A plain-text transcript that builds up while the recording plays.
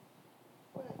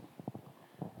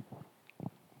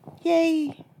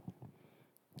Yay.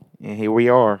 And here we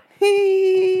are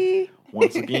once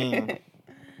Once again.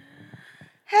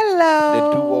 Hello.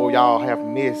 The duo y'all have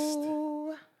missed.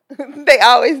 They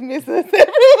always miss us every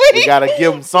week. We gotta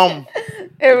give them some.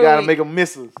 Every We gotta week. make them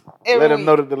miss us. Every Let them week.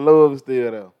 know that the love is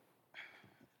still there.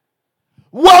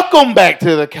 Welcome back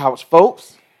to the couch,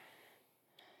 folks.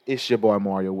 It's your boy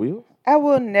Mario Will. I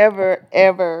will never,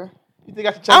 ever. You think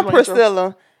I should change I'm my intro?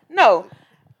 Priscilla. No.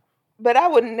 But I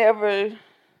would never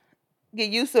get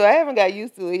used to it. I haven't got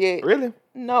used to it yet. Really?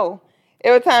 No.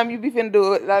 Every time you be finna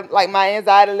do it, like my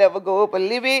anxiety level go up a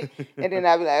little bit, and then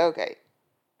I be like, okay.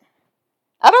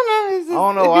 I don't know. It's just, I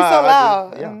don't know it be why, so I loud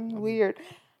just- yeah. and weird.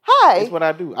 Hi. That's what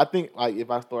I do. I think like if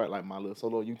I start like my little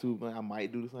solo YouTube thing, I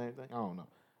might do the same thing. I don't know.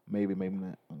 Maybe not.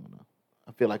 I don't know.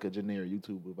 I feel like a generic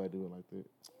YouTuber if I do it like that.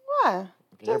 Why?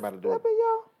 Everybody do it.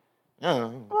 Yo. Yeah.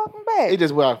 Welcome back. It's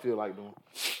just what I feel like doing.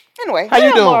 Anyway, How you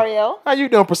I'm doing? Mario. How you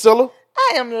doing, Priscilla?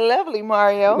 I am lovely, You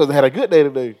Mario. must have had a good day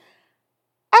today.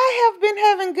 I have been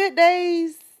having good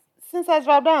days since I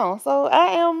dropped down. So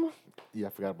I am, Yeah, I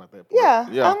forgot about that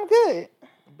part. yeah. I'm good.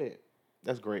 I bet.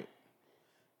 That's great.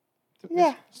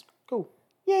 Yeah. That's cool.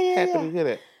 Yeah. Happy to hear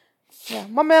that. Yeah.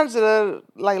 My manager,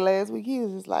 like last week, he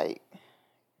was just like,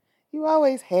 you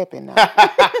always happy now.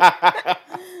 I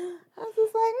was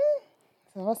just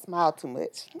like, So I smile too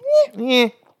much.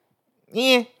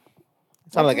 Yeah.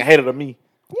 Sound like a hater to me.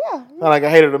 Yeah. Sound like a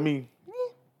hater to me.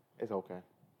 It's okay.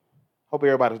 Hope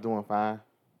everybody's doing fine.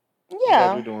 Glad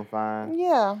Yeah. you're doing fine.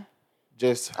 Yeah.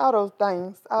 Just All those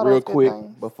things. All real those good quick,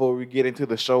 things. before we get into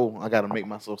the show, I got to make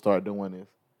myself start doing this.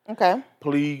 Okay.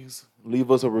 Please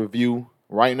leave us a review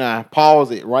right now.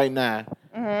 Pause it right now.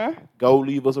 Mm-hmm. Go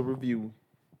leave us a review.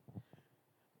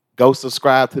 Go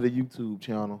subscribe to the YouTube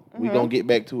channel. We're Mm-hmm. going to get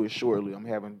back to it shortly. I'm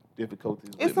having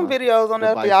difficulties It's with some my videos on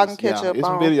there for y'all can devices. catch up It's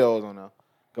on. some videos on there.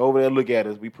 Go over there, look at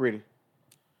us. We pretty.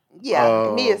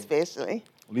 Yeah, me especially.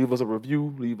 Leave us a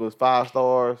review. Leave us 5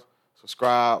 stars.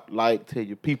 Subscribe, like, tell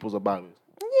your peoples about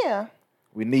us. Yeah.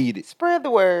 We need it. Spread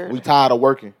the word. We tired of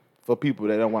working for people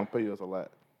that don't want to pay us a lot.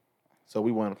 So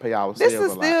we want to pay ourselves This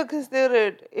is a lot. still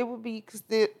considered. It would be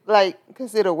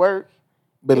considered work.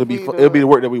 But if it'll be the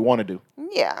work that we want to do.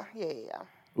 Yeah.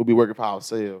 We'll be working for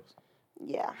ourselves.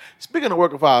 Yeah. Speaking of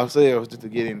working for ourselves, just to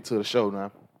get into the show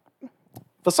now.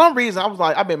 For some reason, I was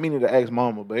like, I've been meaning to ask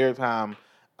Mama, but every time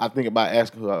I think about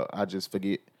asking her, I just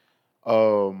forget.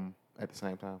 At the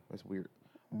same time, that's weird.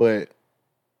 But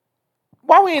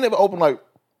why we ain't ever open like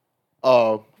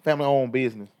family-owned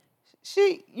business?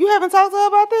 You haven't talked to her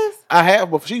about this? I have,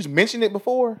 but she's mentioned it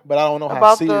before, but I don't know how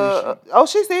About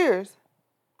serious. she's serious.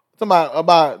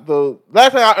 About the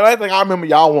last thing I remember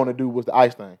y'all want to do was the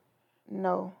ice thing.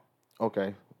 No.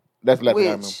 Okay, that's the last thing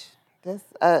I remember.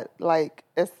 That's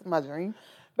that's my dream.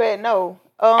 But no.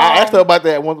 I asked her about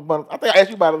that once, but I think I asked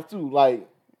you about it too. Like,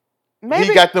 maybe.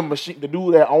 he got them machine. The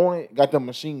dude that own it got them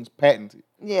machines patented,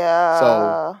 Yeah.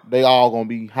 so they all gonna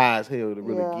be high as hell to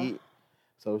really Yeah. get.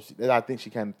 So I think she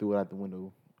kind of threw it out the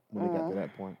window when they got to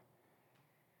that point.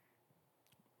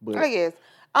 But I guess.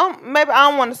 Maybe I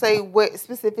don't want to say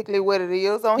specifically what it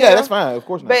is on yeah, here. that's fine. Of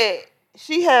course not. But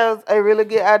she has a really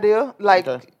good idea. Like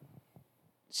Okay.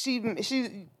 she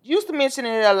used to mention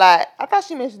it a lot. I thought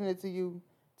she mentioned it to you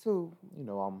too. You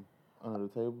know, I'm under the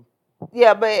table.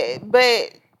 Yeah,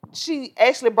 but she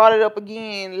actually brought it up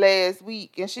again last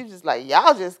week, and she was just like,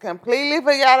 "Y'all just completely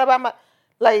forgot about my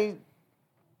like."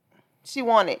 She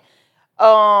wanted,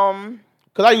 Cause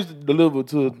I used to deliver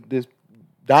to this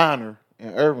diner in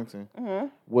Irvington,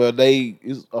 where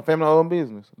it's a family-owned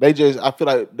business. I feel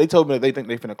like they told me that they think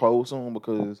they finna close soon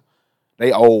because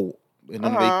they old and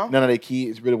none of their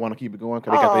kids really want to keep it going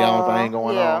because they got their own thing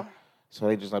going on. So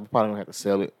they just like, we probably gonna have to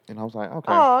sell it. And I was like,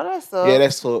 okay, oh, that sucks. yeah,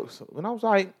 that sucks. And I was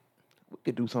like, we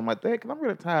could do something like that because I'm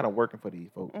really tired of working for these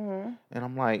folks. And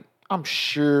I'm like, I'm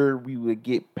sure we would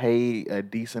get paid a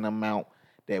decent amount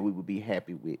that we would be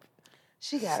happy with.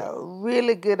 She got a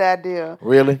really good idea.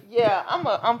 Really? Yeah, I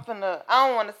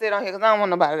don't want to sit on here because I don't want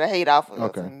nobody to hate off of us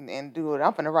Okay. and do it.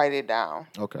 I'm finna write it down.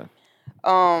 Okay.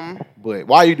 Um, But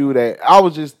why you do that? I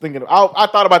was just thinking. I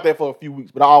thought about that for a few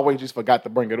weeks, but I always just forgot to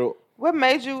bring it up. what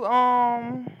made you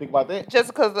Think about that. just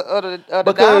because of the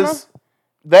Because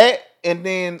that, and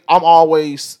then I'm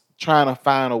always trying to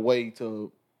find a way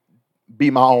to be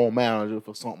my own manager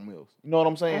for something else. You know what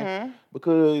I'm saying?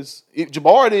 Because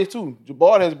Jabard is too.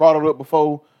 Jabard has brought it up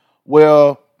before.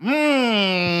 Well,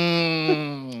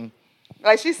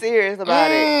 like she's serious about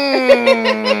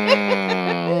it.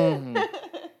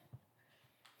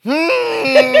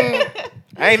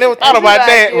 I ain't never thought And she about like,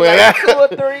 that. get Well,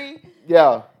 like 2 or 3,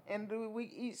 yeah. and we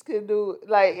each could do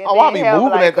like. And Oh, I'll then be have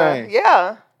moving like that thing.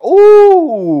 Yeah.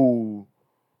 Ooh.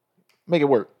 Make it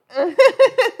work.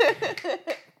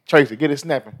 Tracy, get it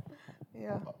snapping.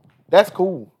 Yeah. That's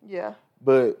cool. Yeah.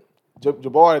 But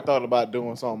Jabari thought about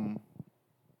doing something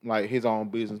like his own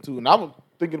business too. And I was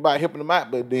thinking about helping him out,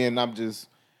 but then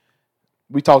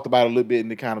we talked about it a little bit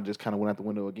and it kind of went out the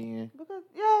window again. Because,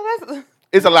 yeah, that's...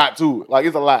 It's a lot too. Like,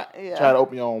 it's a lot. Yeah. Trying to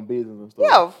open your own business and stuff.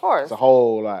 Yeah, of course. It's a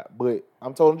whole lot. But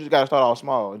I'm told him you just got to start off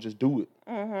small and just do it.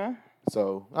 Mm-hmm.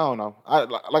 So, I don't know.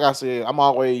 Like I said, I'm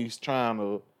always trying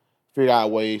to figure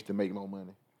out ways to make more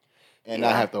money. And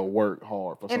not have to work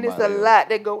hard for somebody And it's a else. lot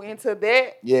that go into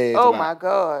that. Yeah. Oh, my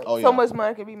God. Oh, yeah. So much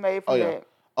money can be made from that.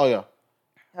 Oh, yeah.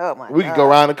 Oh, my God. We could go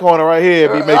around the corner right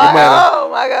here and be making money. Oh,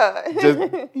 my God.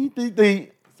 Just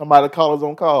somebody call us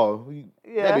on call.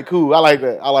 Yeah. That'd be cool. I like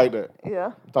that.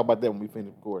 Yeah. Talk about that when we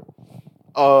finish recording.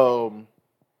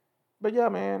 But yeah,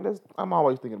 man, I'm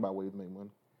always thinking about ways to make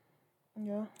money.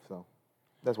 Yeah. So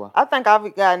that's why. I think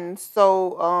I've gotten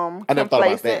so I never thought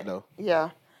about that though.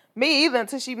 Yeah. Me either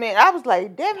until she met. I was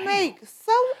like, that makes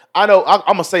so. I know. I'm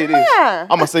gonna say this. Yeah.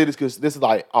 I'm gonna say this because this is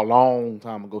like a long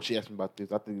time ago. She asked me about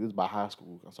this. I think this is about high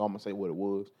school. So I'm gonna say what it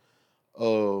was.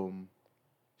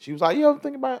 She was like, "You ever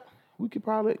think about we could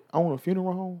probably own a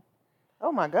funeral home?"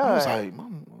 Oh my God. I was like,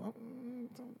 "Mom,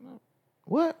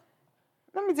 what?"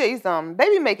 Let me tell you something. They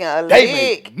be making a They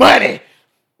lick. make money.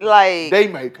 Like, They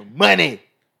make money.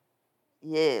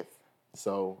 yes,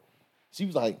 So she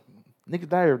was like, "Niggas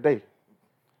die every day.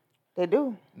 they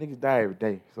do Niggas die every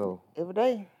day." So every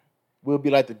day. we'll be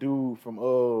like the dude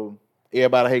from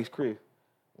Everybody Hates Chris.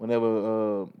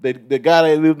 Whenever the guy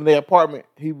that lived in their apartment,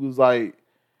 he was over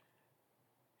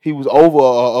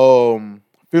a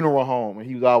funeral home and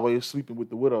he was always sleeping with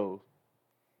the widows.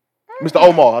 Mr.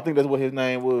 Omar, I think that's what his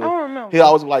name was. I don't remember. He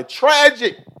always was like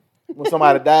tragic when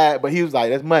somebody died, but he was like,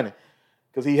 that's money.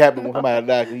 Because he happy when somebody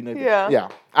died. Cause he knew Yeah.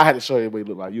 I had to show you what he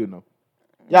looked like, you know.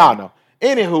 Y'all know.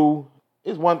 Anywho,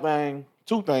 it's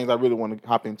two things I really want to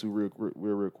hop into real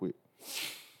quick.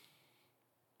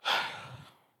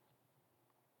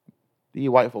 These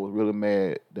white folks really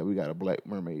mad that we got a black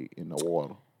mermaid in the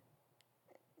water.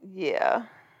 Yeah.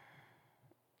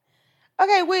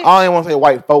 Okay, I don't even want to say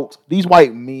white folks. These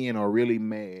white men are really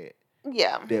mad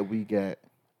yeah. that we got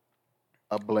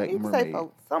a black You can mermaid. say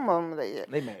folks. Some of them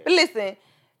They mad. But listen,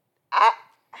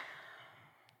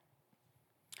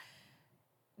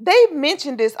 they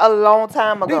mentioned this a long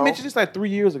time ago. They mentioned this like 3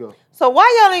 years ago. So why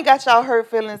y'all ain't got y'all hurt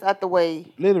feelings out the way?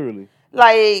 Literally.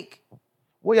 Like,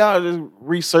 Well, y'all just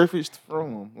resurfaced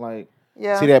from. Like,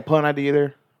 yeah. see that pun I did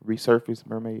there? Resurfaced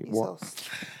mermaid. So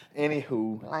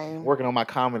Anywho, lame. working on my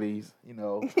comedies, you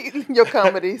know. Your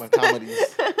comedies. My comedies.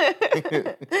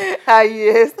 Yes.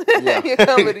 Yeah. Your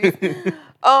comedies.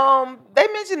 They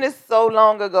mentioned this so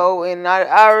long ago, and I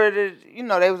already,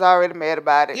 they was already mad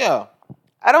about it. Yeah.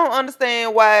 I don't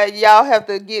understand why y'all have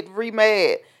to get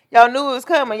re-mad. Y'all knew it was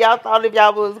coming. Y'all thought if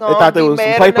y'all was going to be mad They thought there was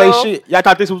some play enough. shit. Y'all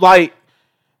thought this was like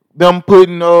them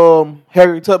putting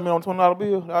Harry Tubman on $20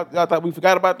 bill. Y'all thought we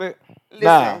forgot about that? Listen,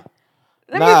 Nah.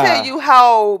 let me tell you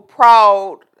how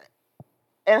proud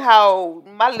and how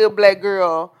my little black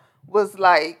girl was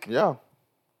like. Yeah.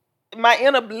 My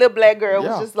inner little black girl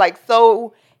was just like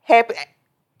so happy.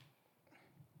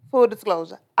 Full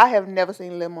disclosure, I have never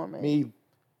seen Little Mermaid.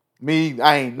 Me,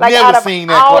 I ain't Like never out of seen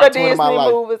that all the cartoon in my Disney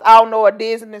life. movies, I don't know a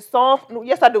Disney song.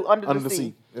 Yes, I do. Under the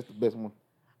Sea. That's the best one.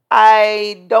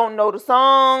 I don't know the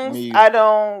songs. Me. I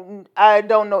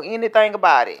don't know anything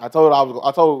about it. I told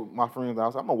my friends I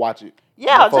was like, I'm gonna watch it.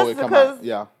 Yeah, before just it come because. out.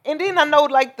 Yeah. And then I know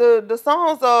like the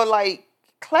songs are like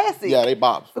classic. Yeah, they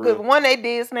bops. For Because real. one they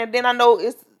Disney, then I know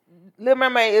it's Little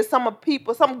Mermaid is some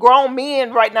grown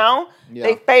men right now. Yeah.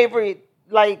 They favorite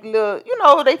like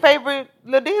they favorite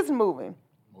little Disney movie.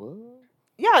 What?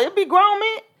 Yeah, it'd be grown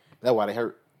men. That's why they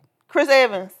hurt. Chris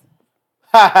Evans.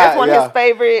 That's one of his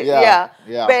favorite. Yeah.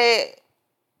 But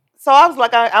so I was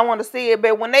like, I want to see it.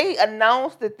 But when they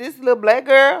announced that this little black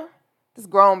girl, this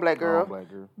grown black girl,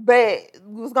 but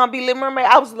was gonna be Little Mermaid,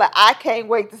 I was like, I can't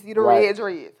wait to see the red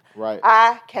dreads. Right.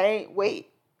 I can't wait.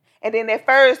 And then at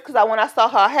first, because when I saw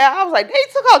her hair, I was like, they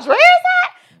took her dreads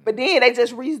out? But then they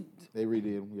just They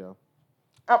redid them, yeah.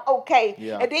 Okay.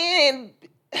 Yeah. And then,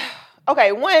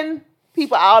 okay, when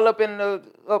people all up in the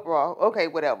uproar, okay,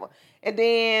 whatever. And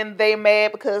then they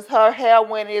mad because her hair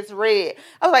when it's red.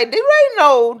 I was like, do they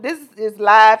know this is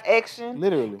live action?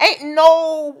 Literally. Ain't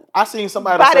no I seen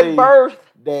somebody say birth.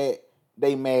 that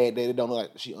they mad that it don't look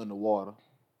like she underwater.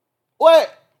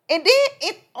 What? And then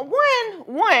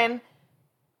one,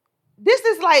 this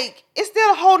is like, it's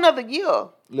still a whole nother year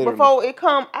Literally. before it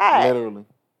come out. Literally.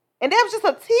 And that was just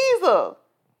a teaser.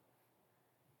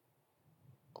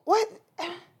 What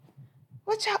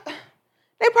y'all...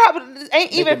 They probably ain't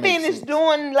Make even it make finished sense.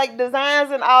 doing like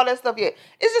designs and all that stuff yet.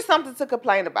 It's just something to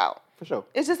complain about. For sure.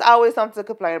 It's just always something to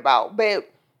complain about. But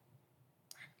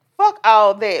fuck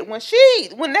all that.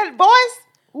 When that voice,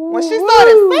 when she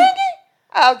started Ooh. singing,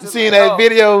 I was You just seen like, that oh.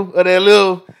 video of that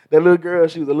little girl?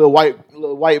 She was a little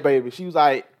white baby. She was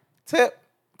like,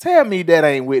 tell me that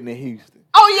ain't Whitney Houston.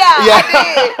 Oh yeah,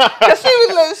 I did. Cause she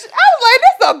was. I was like,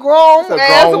 "This a grown That's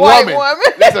a ass grown white woman.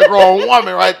 woman." That's a grown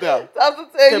woman right there. I was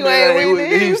to tell you me that ain't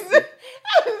Whitney Houston.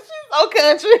 She's so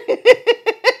country.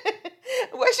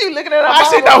 Where she looking at her I mama?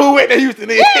 should know who Whitney Houston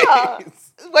is. Yeah.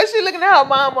 Where she looking at her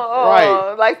mama?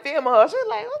 Right. Like filming her. She was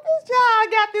like, "What this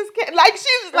child got this? Like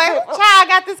she was like, "What child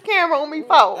got this camera on me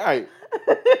for?" Right.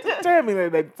 Tell me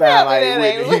that Tell sound me like that Whitney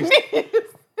ain't Houston. Whitney.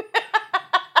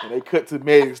 And they cut to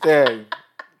Megan Thee Stallion.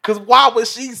 Cause why would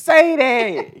she say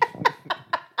that?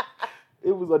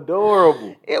 It was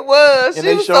adorable. It was. And She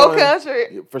they was so showing-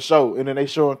 country. For sure. And then they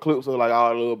showing clips of like all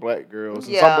the little black girls.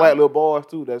 And Yeah. some black little boys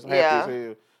too. That's happy Yeah. as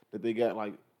hell that they got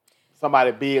like somebody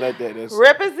big like that. That's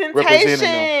Representation.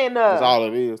 representing them. That's all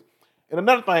it is. And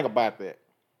another thing about that,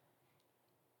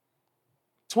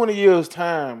 20 years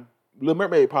time, Little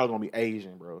Mermaid probably gonna be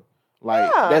Asian, bro.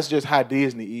 Like Yeah. that's just how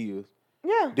Disney is.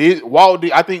 Yeah.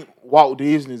 I think Walt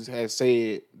Disney has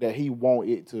said that he want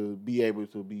it to be able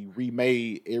to be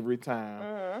remade every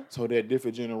time, so that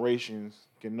different generations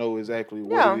can know exactly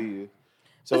what Yeah. it is.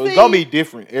 So But it's see- gonna be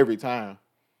different every time.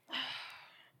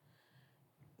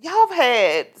 Y'all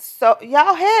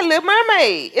had Little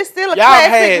Mermaid. It's still a Y'all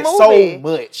classic had movie. so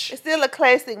much. It's still a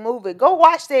classic movie. Go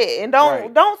watch that and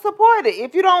Right. don't support it.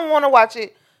 If you don't want to watch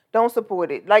it, don't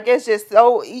support it. Like it's just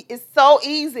it's so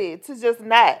easy to just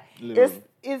not. Literally.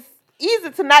 It's easy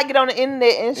to not get on the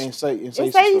internet and And say say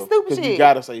some stuff. stupid 'Cause shit. You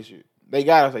gotta say shit. They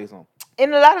gotta say something.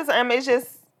 and a lot of time it's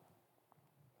just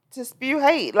to spew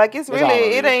hate. Like it's That's all really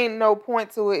it it is. ain't no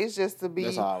point to it. It's just to be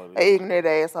That's all it an is. ignorant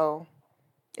asshole.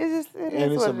 It's just And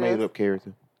is it's what a it made is. up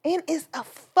character. And it's a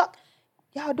fuck.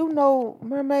 Y'all do know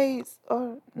mermaids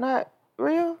are not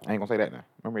real? I ain't gonna say that now.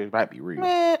 Remember, it might be real.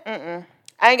 Man,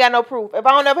 I ain't got no proof. If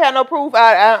I don't ever have no proof,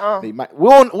 I They might. We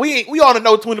only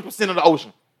know 20% of the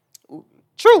ocean,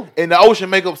 True. and the ocean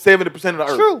make up 70% of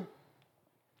the earth.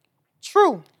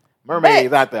 True. Mermaids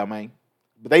But- out there, man,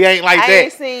 but they ain't like I that.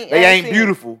 ain't seen- they I ain't ain't seen-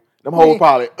 beautiful. Them hoes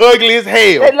probably ugly as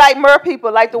hell. They like mer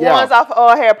people, like the Yeah. ones off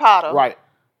Harry Potter. Right.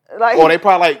 Like, Or they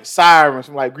probably like sirens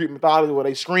from like Greek mythology where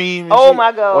they scream. And oh shit. my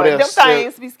Or god, they'll them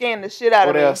things be scaring the shit out Or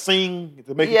of me. they'll sing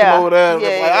to make you Yeah. come over there. And Yeah,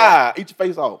 like, yeah. eat your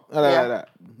face off. Yeah.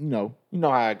 You know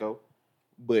how I go.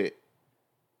 But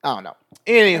I don't know.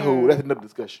 Anywho, that's another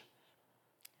discussion.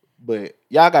 But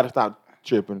y'all got to stop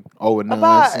tripping over About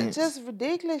nonsense. just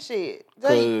ridiculous shit.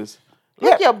 Just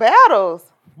Because pick your battles.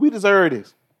 we deserve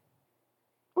this.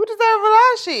 We deserve a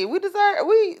lot of shit.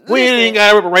 We We ain't even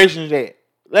got reparations yet.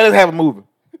 Let us have a movie.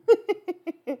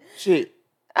 Shit.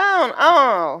 I don't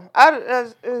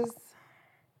know.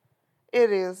 It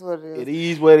is what it is. It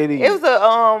is what it is. It was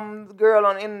a girl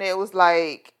on the internet was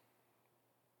like,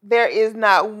 there is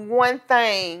not one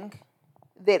thing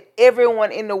that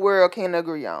everyone in the world can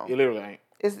agree on. It literally ain't.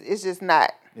 It's just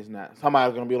not. It's not.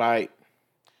 Somebody's going to be like,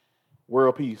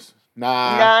 world peace.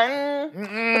 Nah. Nah,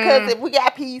 because if we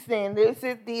got peace and this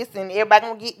and everybody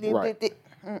gonna get this, Right. this.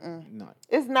 No.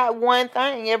 It's not one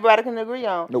thing everybody can agree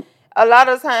on. Nope. A lot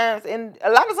of times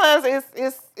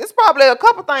it's probably a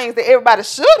couple things that everybody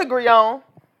should agree on,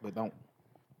 But don't.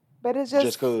 but it's just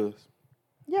Just because.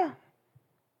 yeah.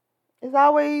 It's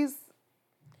always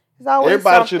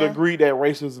Everybody should something. agree that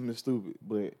racism is stupid,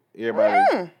 but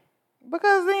everybody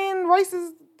Because then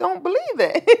racists don't believe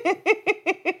that.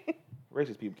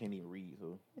 racist people can't even read,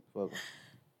 so fuck 'em.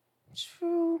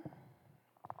 True.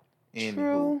 Anywho,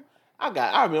 True.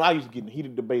 I mean, I used to get in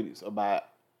heated debates about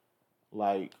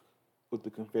like what the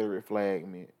Confederate flag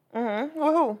meant. Mm-hmm.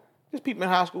 Well, who? Just people in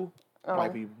high school, Oh.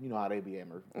 white people, you know how they be at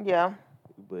Murphy. Yeah.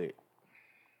 But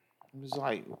it's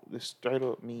like this straight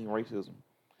up mean racism.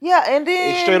 Yeah, and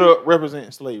then It straight up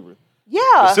represents slavery. yeah.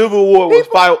 The Civil War was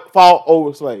fought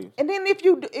over slaves. And then if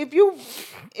you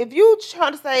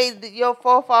trying to say that your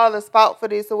forefathers fought for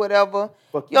this or whatever,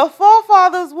 Fuck you. your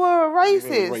forefathers were They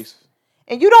racist, were racist.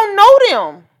 and you don't know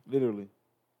them. Literally.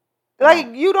 Like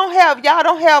No. y'all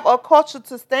don't have a culture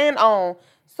to stand on.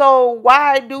 So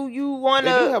why do you want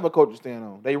They do to? have a culture to stand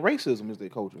on. They racism is their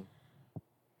culture.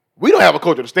 We don't have a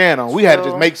culture to stand on. We had to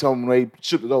True. just make something when they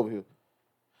shipped it over here.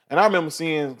 And I remember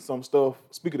seeing some stuff.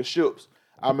 Speaking of ships,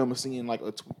 I remember seeing like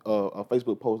a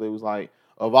Facebook post. They was like,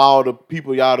 of all the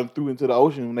people y'all done threw into the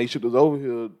ocean when they shipped us over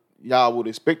here, y'all would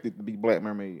expect it to be black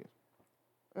mermaids.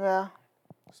 Yeah,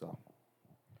 So,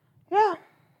 yeah.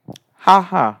 ha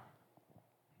ha.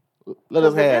 Let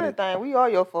us If have it. anything, we are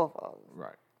your forefathers.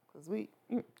 Right. Cause we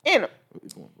in it.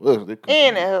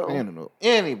 Anyhow.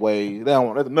 Anyway,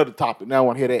 that's another topic. Now I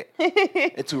want to hear that.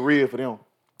 It's too real for them.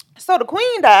 So the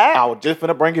queen died. I was just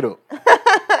finna bring it up.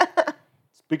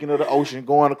 Speaking of the ocean,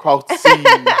 going across the sea.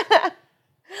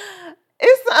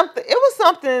 It's something. It was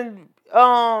something.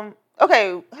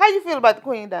 Okay, how you feel about the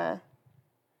queen dying?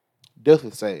 Death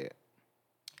is sad.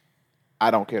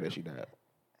 I don't care that she died.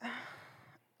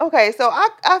 Okay, so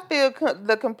I feel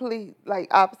the complete like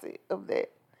opposite of that,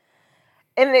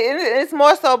 and it's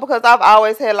more so because I've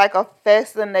always had like a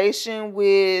fascination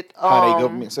with How they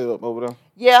government set up over there.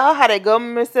 Yeah, how they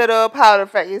government set up, how the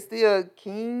fact it's still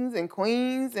kings and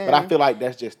queens, and But I feel like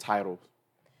that's just titles.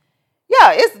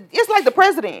 yeah, it's like the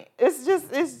president.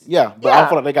 It's Yeah, but I don't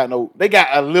feel like they got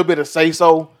a little bit of say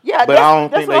so. Yeah, but I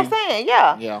don't that's think what I'm saying.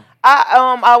 Yeah, yeah.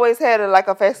 I always had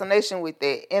a fascination with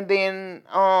that, and then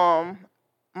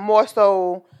more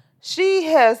so, she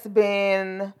has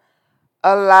been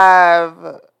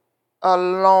alive a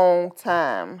long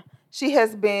time. She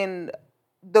has been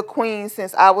the queen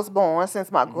since I was born,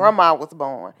 since my grandma was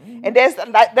born, and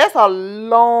that's a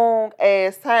long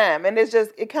ass time, and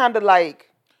it kind of like.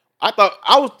 I thought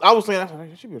I was saying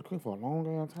she been a queen for a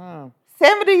long ass time.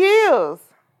 70 years.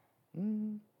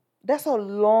 Mm-hmm. That's a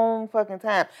long fucking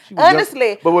time. Honestly.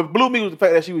 Young, but what blew me was the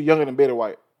fact that she was younger than Betty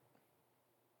White.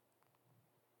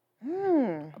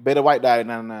 Betty White died in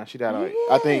 99. She died like,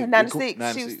 I think 96.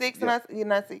 96. She was 6 yeah.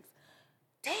 96.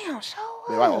 Damn, show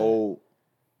Betty White old.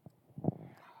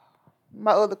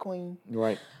 My other queen.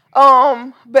 Right.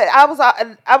 But I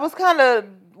was kind of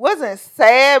wasn't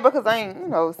sad because I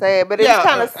ain't sad, but it was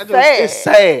kind of sad. It's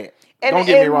sad. And, don't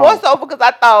get me wrong. More so because I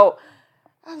thought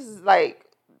I was like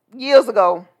years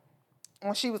ago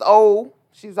when she was old.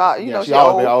 She's she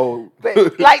always old.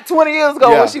 But like 20 years ago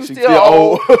when she was still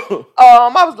old.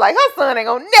 I was like, her son ain't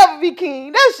gonna never be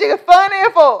king. That shit funny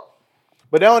as fuck.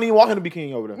 But they don't even want him to be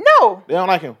king over there. No. They don't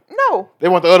like him. No. They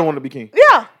want the other one to be king.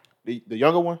 Yeah. The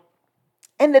younger one.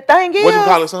 And the thing is, what you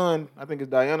call his son? I think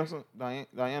it's Diana's son.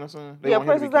 Diana's son. They want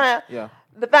Princess Diana. Yeah.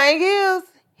 The thing is,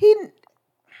 he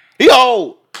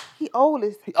old. He old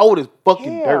as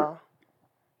fucking dirt.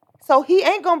 So he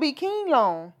ain't gonna be king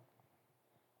long.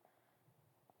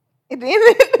 And then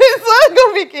his son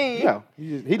gonna be king. Yeah.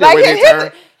 He like his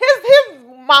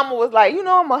mama was like, I'm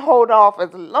gonna hold off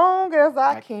as long as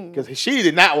I can. Because she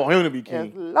did not want him to be king.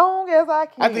 As long as I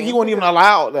can. I think he wasn't even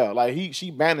allowed there. Like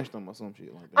she banished him or some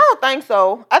shit like that. I don't think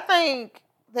so. I think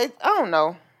I don't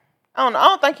know. I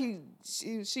don't think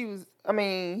she was. I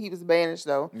mean, he was banished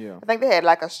though. Yeah. I think they had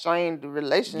like a strained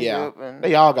relationship. Yeah. And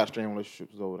they all got strained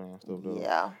relationships over there and stuff though.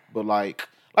 Yeah. But like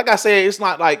I said, it's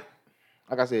not like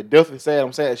I said, death is sad.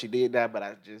 I'm sad she did that, but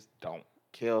I just don't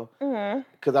care.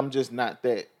 Because I'm just not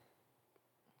that.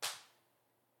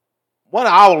 One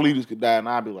of our leaders could die, and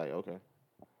I'd be like, okay.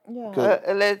 Yeah.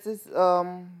 Unless it's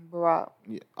Barack.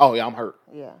 Yeah. Oh yeah, I'm hurt.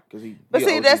 Yeah. Because he. But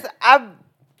see, OG. that's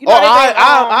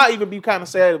I even be kind of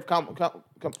sad if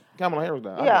Kamala Harris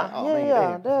died.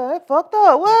 Yeah. That fucked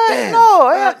up. What?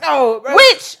 No, bro.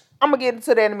 Which I'm gonna get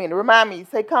into that in a minute. Remind me.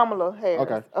 Say Kamala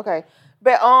Harris. Okay.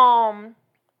 But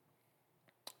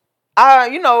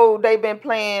they've been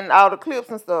playing all the clips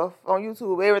and stuff on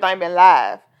YouTube. Everything been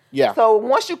live. Yeah. So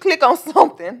once you click on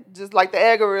something, just like the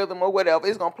algorithm or whatever,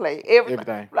 it's gonna play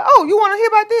everything. Like, oh, you want to hear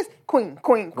about this? Queen.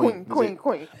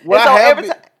 Well, go ahead. I'm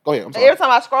sorry. Every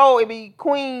time I scroll, it be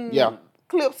Queen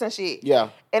clips and shit.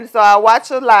 Yeah. And so I watch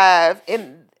her live,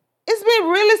 and it's been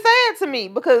really sad to me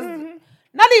because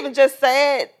not even just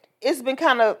sad. It's been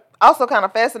also kind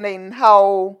of fascinating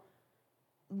how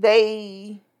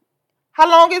long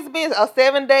it's been a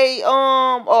 7-day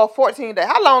or 14 day.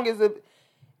 How long is it?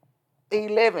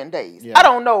 11 days. Yeah. I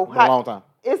don't know. A long time.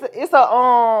 It's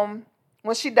a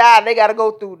when she died, they gotta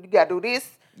go through. You gotta do this.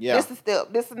 Yeah. This is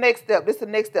step. This is the next step. This is the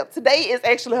next step. Today is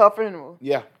actually her funeral.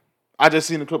 Yeah. I just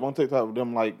seen the clip on TikTok of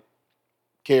them like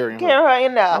carrying her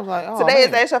in there. I was like, today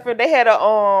is actually her funeral. They had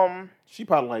a She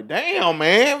probably like, damn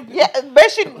man. Yeah,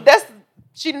 but she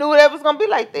knew that was gonna be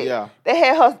like that. Yeah. They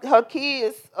had her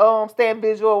kids stand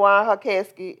visual around her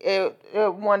casket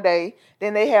one day.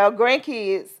 Then they had her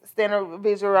grandkids stand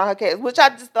visual around her casket, which I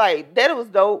just like. That was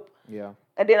dope. Yeah.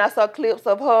 And then I saw clips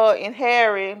of her and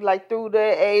Harry, like through the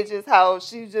ages,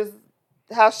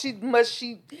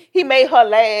 he made her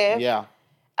laugh. Yeah.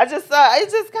 I just saw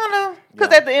it's just kind of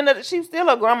because at the end of she was still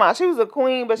a grandma. She was a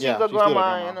queen, but she was a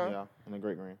grandma. Yeah, and a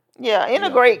great grand. Yeah, a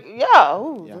great. Yeah.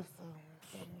 Ooh, yeah.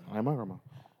 Like my grandma.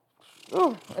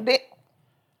 Ooh, and then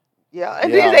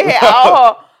then they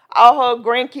had all her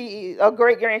grandkids, or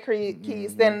great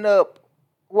grandkids standing up.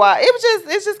 Wow,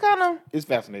 it's just kind of. It's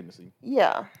fascinating to see.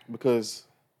 Yeah. Because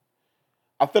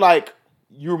I feel like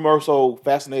you're more so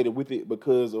fascinated with it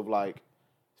because of like,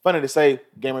 it's funny to say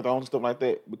Game of Thrones and stuff like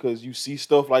that because you see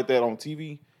stuff like that on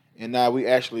TV, and now we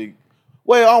actually,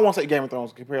 well, I don't want to say Game of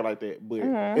Thrones compared like that, but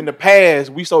in the past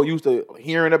we so used to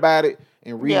hearing about it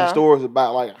and reading stories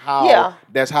about like how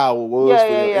that's how it was for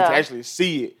them, and to actually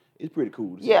see it, it's pretty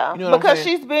cool. To see. Yeah, You know what because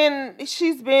I'm saying?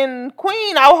 she's been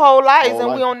queen our whole lives,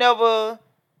 and we don't never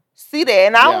see that.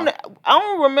 And I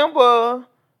don't remember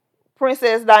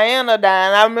Princess Diana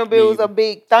dying. I remember it was a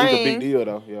big thing. It was a big deal,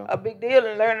 though. Yeah, a big deal,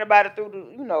 and learning about it through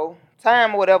the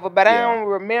time or whatever. But I don't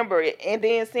remember it. And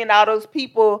then seeing all those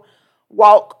people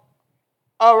walk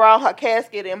around her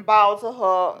casket and bow to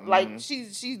her like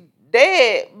she's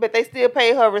dead, but they still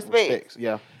pay her respect.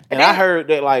 Yeah, and I heard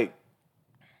that like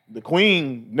the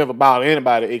queen never bowed to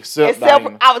anybody except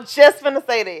Diana. I was just finna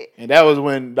say that. And that was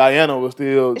when Diana was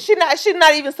still. She's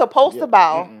not even supposed to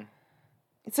bow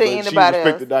to anybody else. She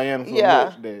respected Diana so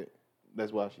much that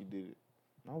that's why she did it.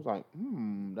 I was like,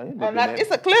 Diana. It's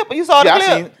a clip. You saw the clip?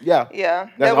 I seen, yeah.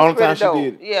 That's the only time she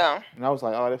did it. Yeah. And I was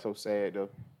like, oh, that's so sad though.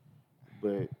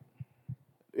 But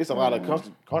it's a lot of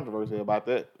controversy about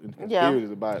that. And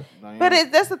conspiracies about Diana.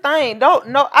 But that's the thing.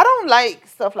 I don't like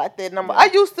stuff like that no more. I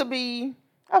used to be.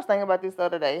 I was thinking about this the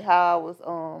other day. How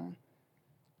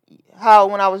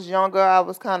when I was younger, I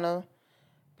was kind of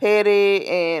petty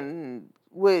and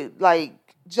would like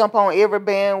jump on every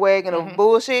bandwagon of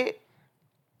bullshit.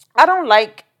 I don't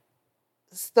like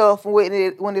stuff when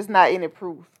it's not any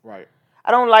proof. Right.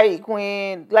 I don't like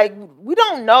when we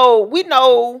don't know. We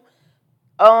know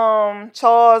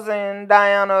Charles and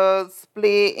Diana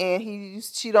split and he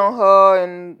used to cheat on her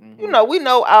and we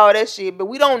know all that shit, but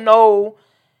we don't know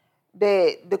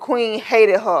that the queen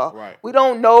hated her. Right. We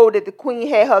don't know that the queen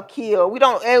had her killed. We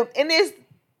don't, and it's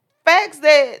facts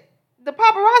that the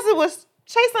paparazzi was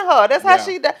chasing her. That's how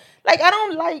she died. Like, I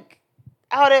don't like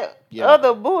all that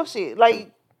other bullshit.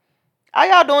 Like, all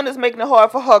y'all doing is making it hard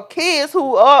for her kids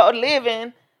who are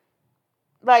living.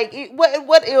 Like,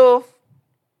 what if,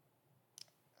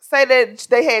 say that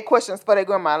they had questions for their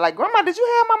grandma. Like, grandma, did you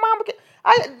have my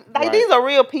mama? These are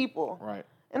real people. Right.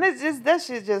 And it's just, that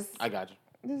shit just. I got you.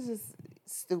 This is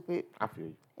stupid. I feel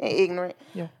you. And ignorant.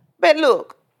 Yeah. But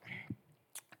look,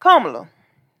 Kamala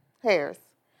Harris,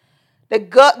 the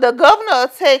governor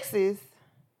of Texas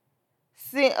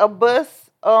sent a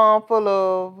bus full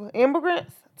of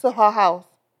immigrants to her house.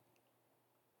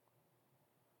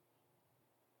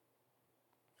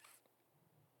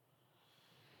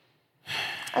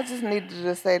 I just needed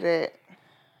to say that.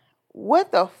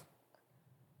 What the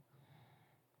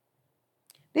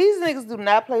these niggas do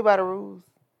not play by the rules.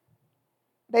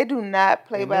 They do not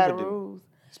play by the rules.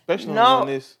 Especially when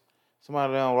it's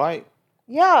somebody they don't like.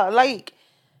 Yeah, like,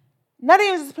 not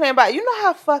even just playing by. You know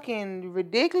how fucking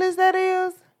ridiculous that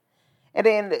is? And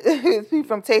then people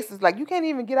from Texas, like, you can't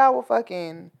even get our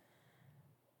fucking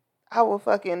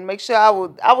make sure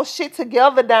our shit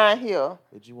together down here.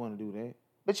 But you want to do that?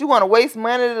 But you want to waste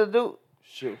money to do.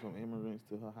 Shit from immigrants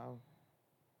to her house.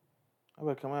 I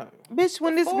better come out. Bitch,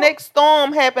 when this next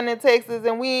storm happened in Texas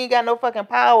and we ain't got no fucking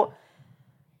power,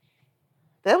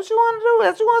 that's what you want to do?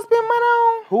 That's what you want to spend money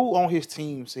on? Who on his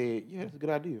team said, yeah, that's a good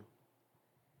idea?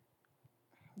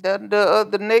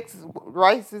 The next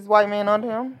racist white man under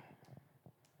him.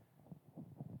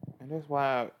 And that's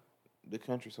why the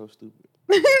country's so stupid.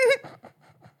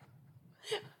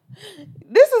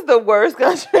 This is the worst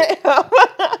country ever.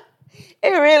 It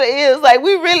really is. Like,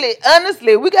 we really,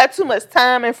 honestly, we got too much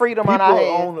time and freedom on our hands.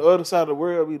 People on the other side of the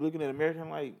world be looking at America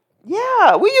like...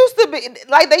 Yeah, we used to be,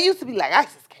 like, they used to be like, I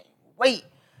just can't wait.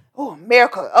 Oh,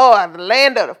 America. Oh, the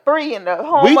land of the free and the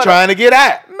home we trying to get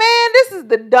out. Man, this is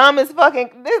the dumbest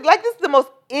fucking, this is the most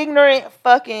ignorant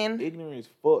fucking... Ignorant as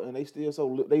fuck, and they still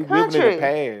so... They living in the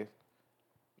past.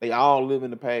 They all live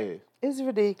in the past. It's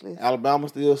ridiculous. Alabama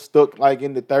still stuck, like,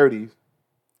 in the 30s.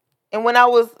 And when I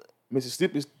was...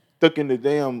 Mississippi stuck in the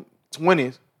damn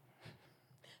 20s,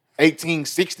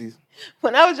 1860s.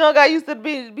 When I was young, I used to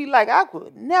be like, I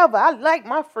could never. I like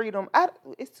my freedom.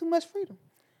 It's too much freedom.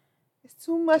 It's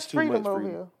too much freedom over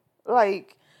here.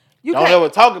 Like, you don't ever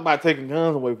talk about taking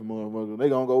guns away from motherfuckers. They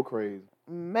gonna go crazy.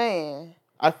 Man,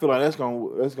 I feel like that's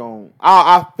gonna.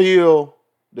 I feel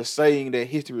the saying that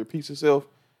history repeats itself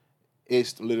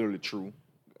is literally true.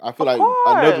 I feel like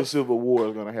another civil war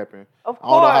is gonna happen. Of course.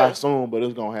 I don't know how soon, but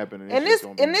it's gonna happen. And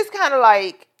this kind of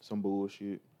like some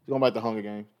bullshit. It's gonna be like the Hunger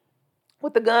Games.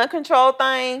 With the gun control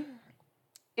thing,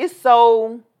 it's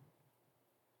so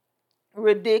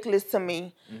ridiculous to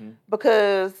me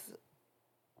because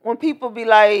when people be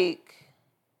like,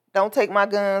 "Don't take my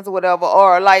guns" or whatever,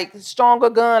 or like stronger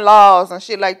gun laws and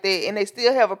shit like that, and they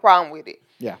still have a problem with it.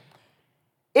 Yeah.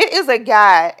 It is a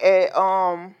guy at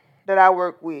that I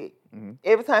work with. Mhm.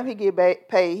 Every time he get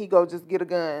paid, he go just get a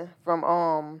gun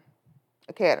from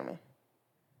Academy.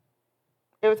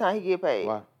 Every time he get paid.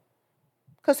 Why?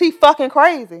 Cause he fucking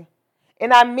crazy.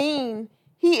 And I mean,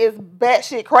 he is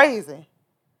batshit crazy.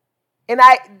 And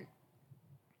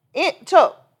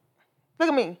Chuck, look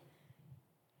at me.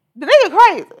 The nigga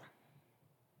crazy.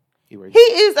 He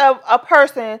is a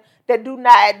person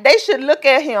that they should look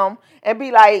at him and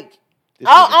be like,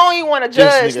 I don't even want to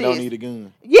judge this. This nigga don't need a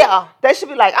gun. Yeah, they should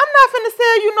be like, I'm not finna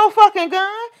sell you no fucking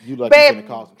gun. You like Babe, you finna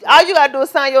cost him. all you gotta do is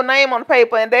sign your name on the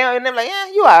paper and they're like, yeah,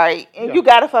 you alright. And you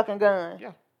got a fucking gun.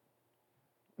 Yeah.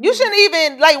 You shouldn't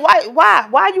even like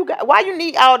why you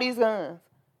need all these guns?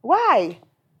 Why?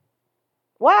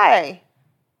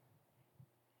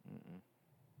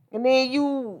 And then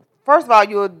you, first of all,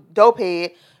 you're a dope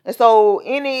head. And so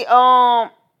anytime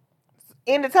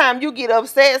you get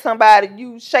upset at somebody,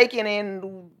 you shaking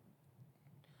and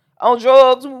on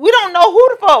drugs, we don't know who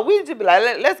the fuck. We just be like,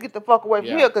 let's get the fuck away from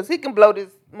here because he can blow this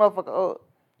motherfucker up.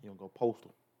 You don't go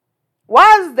postal.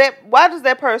 Why does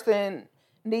that person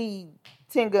need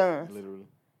 10 guns? Literally.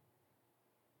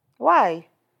 Why?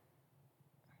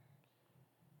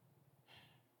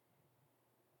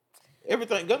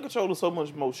 Everything, gun control is so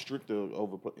much more stricter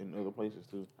over in other places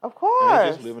too. Of course. And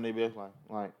they just living their best life.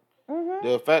 Like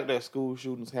the fact that school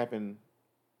shootings happen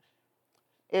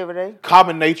every day.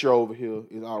 Common nature over here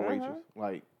is outrageous.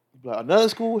 Like another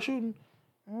school shooting.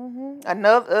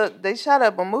 Another, they shot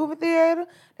up a movie theater.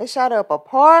 They shot up a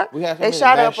park. They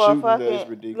shot up a fucking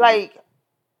ridiculous.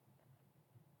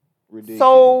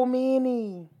 So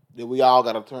many. That we all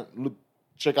gotta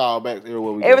check our backs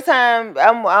everywhere we go. Every time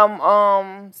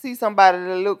I'm see somebody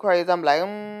that look crazy, I'm like,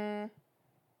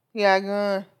 he got a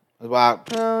gun. That's why I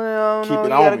keep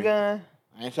it on me. Gun.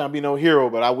 I ain't trying to be no hero,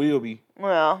 but I will be.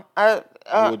 Well, I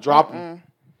will drop him.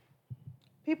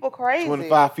 People crazy.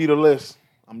 25 feet or less.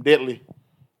 I'm deadly.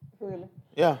 Really?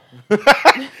 Yeah.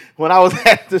 When I was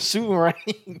at the shooting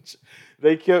range,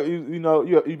 they kept you've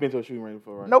been to a shooting range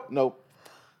before, right? Nope.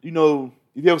 You know,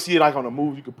 if you ever see it like on a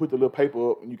movie, you can put the little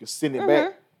paper up and you can send it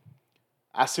back.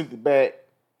 I sent it back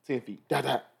 10 feet.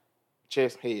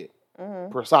 Chest, head.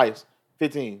 Precise.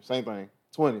 15, same thing.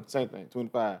 20, same thing.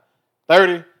 25.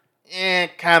 30,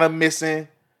 kind of missing.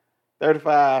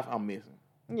 35, I'm missing.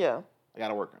 Yeah. I got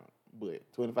to work on it.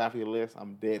 But 25 feet or less,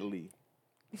 I'm deadly.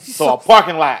 So a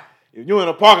parking lot. If you're in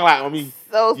a parking lot with me,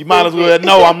 you might as well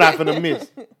know I'm not finna miss.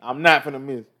 I'm not finna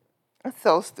miss. That's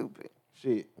so stupid.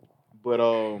 Shit. But,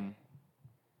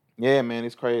 yeah, man,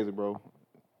 it's crazy, bro.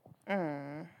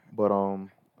 But,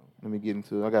 let me get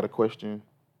into it. I got a question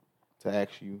to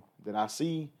ask you that I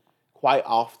see quite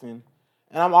often.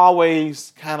 And I'm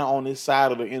always kind of on this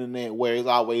side of the internet where it's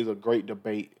always a great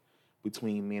debate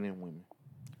between men and women.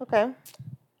 Okay.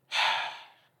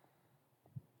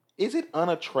 Is it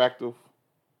unattractive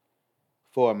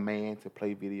for a man to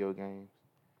play video games?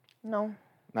 No.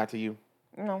 Not to you?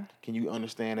 No. Can you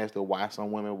understand as to why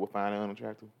some women would find it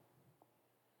unattractive?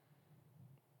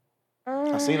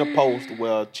 I seen a post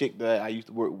where a chick that I used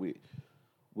to work with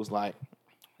was like,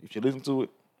 if you listen to it,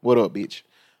 what up, bitch?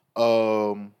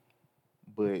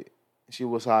 But she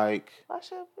was like,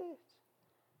 what's your bitch?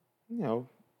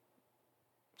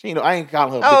 You know, I ain't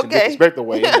calling her bitch in a disrespectful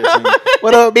way.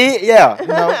 What up, bitch? Yeah,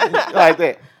 like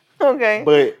that. Okay.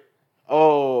 But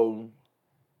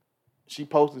she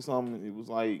posted something. It was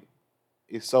like,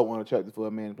 it's so unattractive for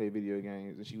a man to play video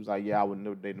games, and she was like, "Yeah, I would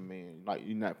never date a man. Like,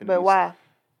 you're not finna." But why?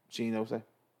 She ain't never say.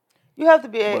 You have to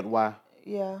be. But why?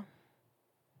 Yeah.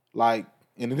 Like,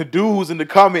 and the dudes in the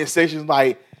comment sections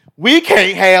like, we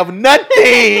can't have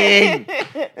nothing.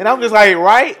 And I'm just like,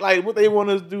 right? Like, what they want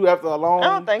us to do after a long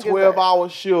 12-hour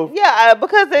shift? Yeah,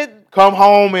 because they come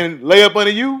home and lay up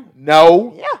under you?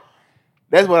 No. Yeah.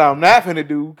 That's what I'm not finna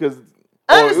do, because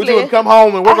we just come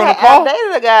home and work on the car. I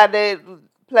dated a guy that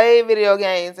played video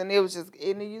games, and it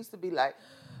used to be like,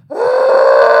 yeah,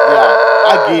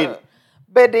 I get it.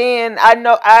 But then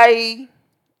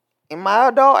in my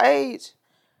adult age,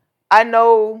 I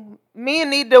know men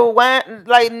need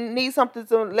to need something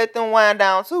to let them wind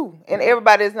down too. And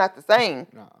everybody is not the same.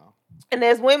 And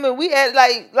as women, we act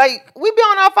like we be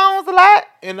on our phones a lot.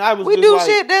 And we do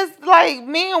shit that's like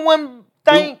men wouldn't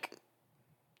think.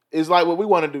 It's like what we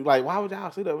want to do. Like, why would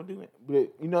y'all sit up and do that?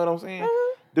 But you know what I'm saying?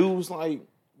 Dudes like,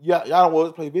 y'all don't want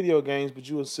to play video games, but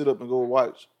you would sit up and go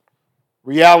watch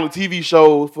reality TV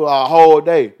shows for a whole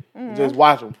day and just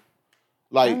watch them.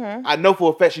 Like, I know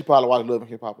for a fact she probably watched Love and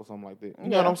Hip Hop or something like that. You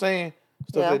know what I'm saying?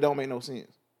 Stuff that don't make no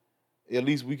sense. at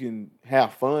least we can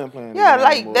have fun playing. Yeah, the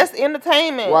like game, that's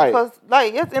entertainment. Right. Cause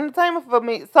like it's entertainment for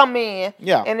me, some men.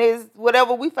 Yeah. And it's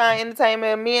whatever we find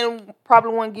entertainment, men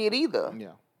probably wouldn't get either.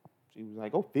 Yeah. She was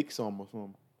like, go fix some or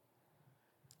something.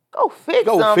 Go fix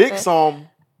Go something. fix some.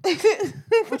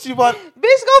 What you want?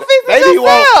 Bitch, go fix it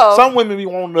yourself. Some women be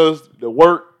wanting us to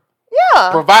work,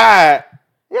 Yeah. provide,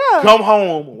 Yeah. come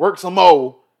home, work some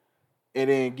more, and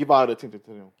then give all the attention to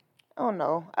them. I don't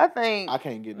know. I think I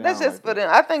can't get down. that's just like for that. them.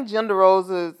 I think gender roles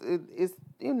is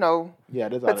you know, Yeah,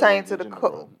 that's all pertain that to is, the gender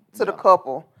role. the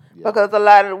couple. Yeah. Because a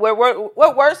lot of what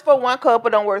works for one couple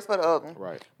don't work for the other.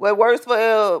 Right. What works for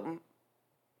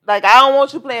like I don't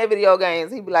want you playing video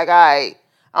games. He be like, all right,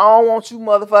 I don't want you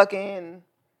motherfucking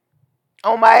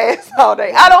on my ass all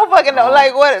day. I don't fucking know.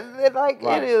 Like what? Like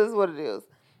Right. it is what it is.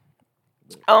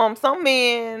 Some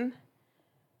men.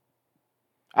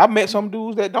 I met some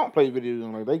dudes that don't play video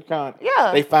games. Like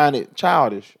they find it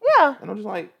childish. Yeah. And I'm just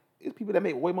like, it's people that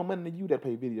make way more money than you that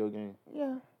play video games.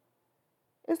 Yeah.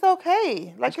 It's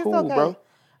okay. Like it's cool, okay. bro.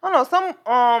 I don't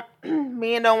know. Some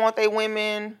men don't want their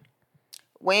women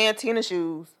wearing tennis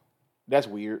shoes. That's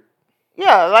weird.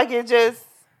 Yeah, like it just.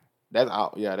 That's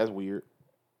out. Yeah, that's weird.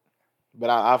 But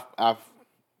I've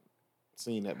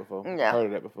seen that before. Yeah. Heard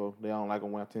of that before. They don't like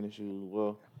them wearing tennis shoes.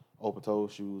 Well, open toe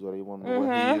shoes, or they want them to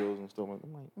wear heels and stuff like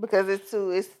that. Because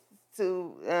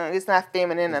it's not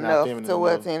feminine enough to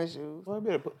wear tennis shoes. Well,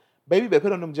 baby better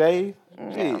put on them J's.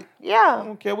 Shit. I Yeah.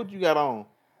 don't care what you got on.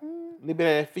 Little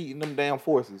bit of that feet and them damn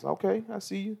forces. Okay, I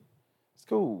see you. It's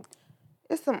cool.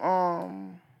 It's some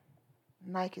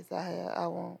Nikes I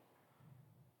want.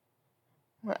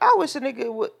 I wish a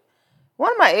nigga would.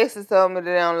 One of my exes told me that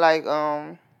they don't like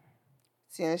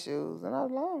tennis shoes, and I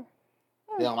was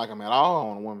like, They don't like them at all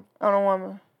on a woman. on a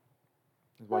woman.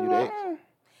 That's why you the ex.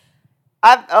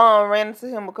 I ran into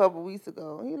him a couple weeks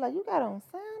ago. He was like, you got on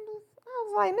sandals? I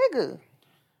was like, nigga,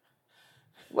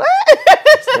 what?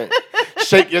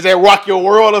 Shake your that rock your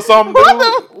world or something,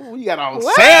 dude. Ooh, you got on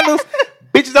sandals.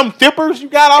 Bitches, them dippers you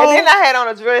got on. And then I had on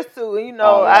a dress too, and you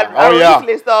know, I yeah.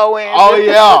 recently started wearing. Oh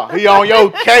yeah, he on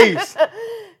your case.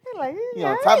 He's like, You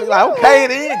on top of like, okay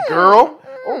then, girl.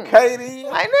 Okay then.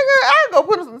 Like nigga, I go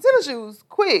put on some tennis shoes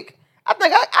quick. I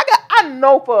think I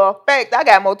know for a fact I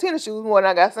got more tennis shoes more than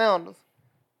I got sandals.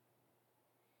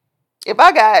 If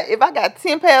I got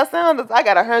 10 pair of sandals, I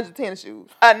got 100 tennis shoes.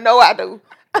 I know I do.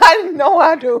 I know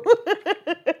I do.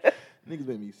 Niggas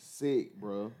made me sick,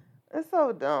 bro. It's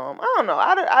so dumb. I don't know.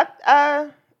 I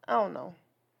don't know.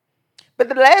 But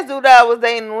the last dude that I was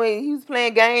dating with, he was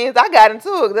playing games. I got into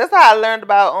it. That's how I learned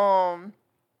about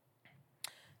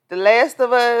The Last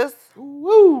of Us.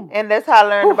 Woo. And that's how I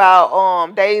learned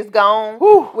about Days Gone,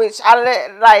 Woo. which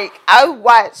I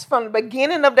watched from the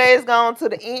beginning of Days Gone to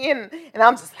the end, and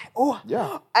I'm just like, oh,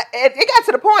 Yeah. It got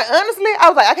to the point. Honestly, I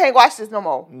was like, I can't watch this no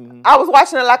more. Mm-hmm. I was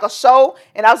watching it like a show,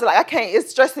 and I was like, I can't.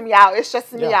 It's stressing me out. It's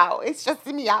stressing me Yeah. out. It's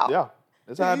stressing me out. Yeah.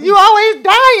 That's how I be. You always dying.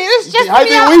 It's stressing How me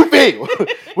you out. think we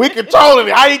feel? We controlling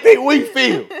it. How you think we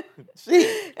feel?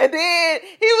 Shit. And then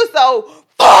he was so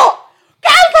fuck.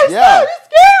 I was like, Yeah. stop,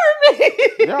 you're scaring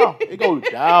me. Yeah. It goes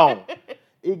down.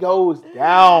 It goes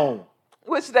down.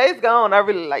 Which Days Gone, I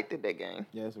really liked that game.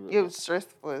 Yeah, it's really It was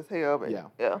stressful as hell, but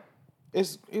yeah.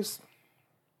 It's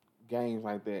games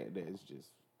like that is just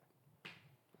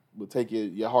will take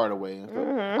your heart away and stuff.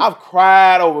 Mm-hmm. I've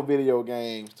cried over video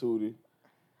games, Tootie.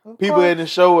 People in the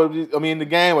show, in the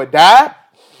game would die.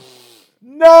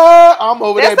 No, I'm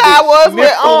over there. That's how I was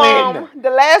with The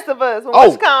Last of Us when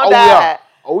Witchcon died. Yeah.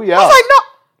 Oh yeah. I was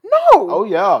like, no. Oh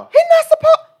yeah. He not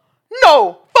supposed.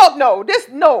 No, fuck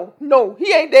no. No,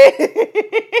 he ain't dead.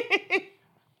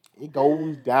 It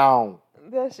goes down.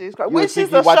 That shit's crazy. You Which think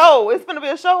is he a watch- show. It's gonna be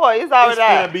a show or it's already It's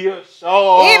out. gonna be a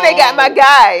show. And they got my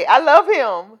guy. I love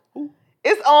him. Who?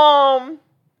 It's I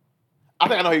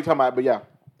think I know who you're talking about, but yeah.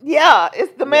 yeah,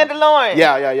 it's the Mandalorian.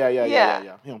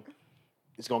 Yeah. Him.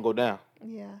 It's gonna go down.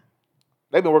 Yeah.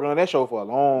 They've been working on that show for a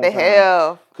long They time.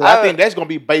 have. Because I think that's gonna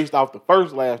be based off the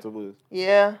first Last of Us,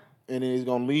 Yeah. and then it's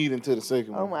gonna lead into the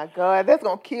second Oh one. my God, that's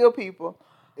gonna kill people.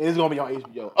 And it's gonna be on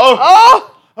HBO.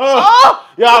 Oh.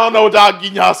 Y'all don't know what y'all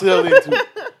getting yourselves into.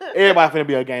 Everybody finna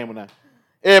be a gamer now.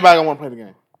 Everybody gonna want to play the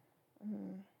game.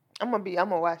 I'm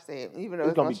gonna watch that, even though It's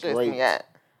it's gonna gonna be stress great. me out.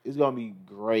 It's gonna be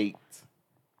great.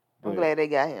 I'm glad they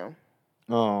got him.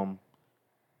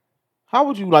 How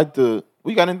would you like to?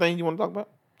 We got anything you want to talk about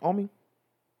on me?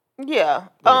 Yeah.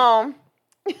 Go I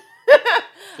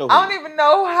ahead. don't even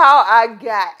know how I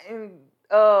got and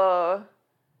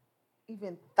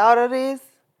even thought of this.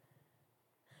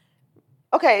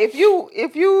 Okay, if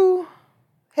you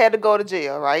had to go to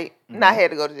jail, right? Mm-hmm. Not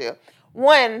had to go to jail.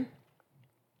 One,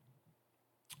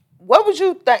 what would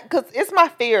you think? Because it's my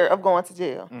fear of going to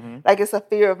jail. Mm-hmm. Like, it's a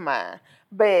fear of mine.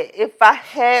 But if I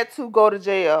had to go to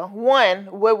jail, one,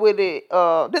 what would it?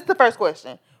 This is the first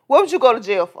question. What would you go to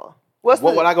jail for? What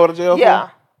would I go to jail yeah.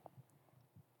 for?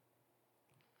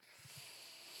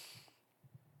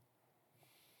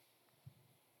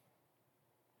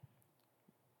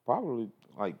 Probably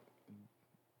like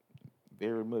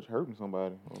very much hurting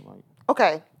somebody. Or like,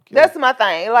 okay, that's my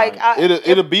thing. Like,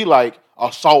 it'll be like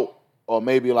assault or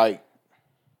maybe like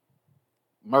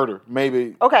murder.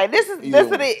 Maybe. Okay, this is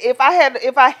it. If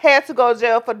I had to go to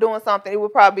jail for doing something, it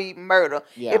would probably be murder.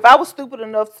 Yeah. If I was stupid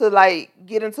enough to like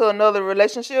get into another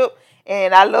relationship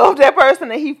and I love that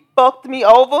person and he fucked me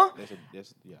over,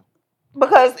 yeah.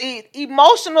 Because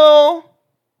emotional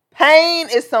pain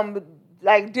is some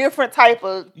like different type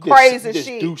of crazy just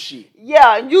shit. Do shit.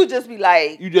 Yeah, and you just be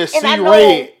like, you just see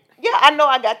red. Yeah, I know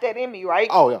I got that in me, right?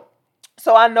 Oh yeah.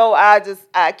 So I know I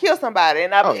kill somebody,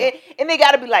 and and they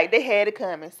gotta be like they had it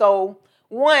coming. So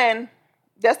one,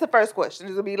 that's the first question.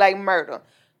 It'll be like murder.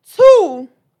 Two,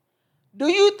 do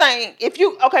you think if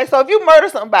you murder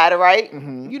somebody, right?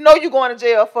 Mm-hmm. You know you're going to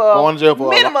jail for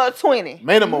minimum of 20.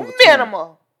 Minimum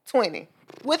 20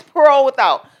 with parole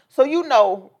without. So you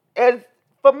know, as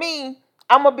for me,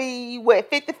 I'm gonna be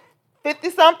 50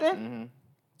 something. Mm-hmm.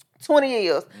 20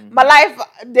 years. Mm-hmm. My life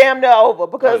damn near over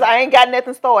because I ain't got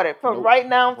nothing started from right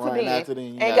now to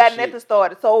then. Ain't got nothing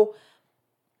started. So,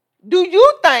 do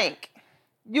you think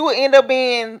you will end up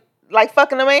being like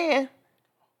fucking a man?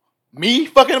 Me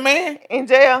fucking a man? In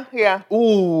jail? Yeah.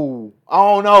 Ooh, I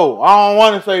don't know. I don't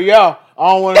want to say yeah.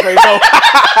 I don't want to say no.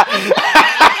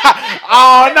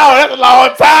 I don't know. That's a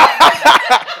long time.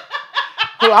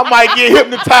 I might get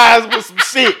hypnotized with some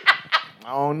shit.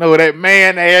 I don't know, that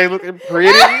man ass looking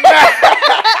pretty. 20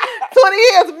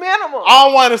 years minimum. I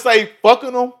don't want to say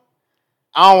fucking them.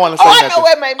 I don't want to say nothing. I know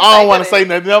what made me I don't want to say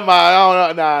nothing. I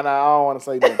don't want to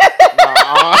say nothing.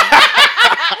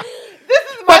 This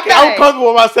is my thing. I'm comfortable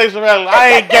with my sexuality. I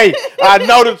ain't gay. I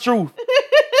know the truth.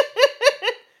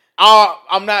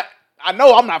 I'm not. I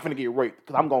know I'm not finna get raped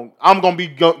because I'm gonna be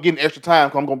getting extra time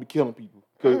because I'm gonna be killing people.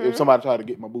 Because if somebody try to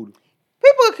get my booty,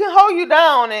 people can hold you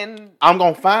down and I'm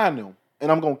gonna find them.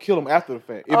 And I'm going to kill them after the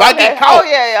fact. If I get caught,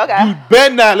 you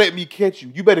better not let me catch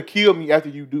you. You better kill me after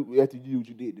you do what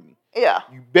you did to me. Yeah.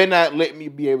 You better not let me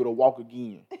be able to walk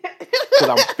again. Because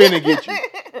I'm finna get you.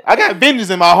 I got vengeance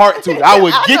in my heart, too. I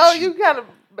would get you. I know you kind of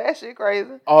batshit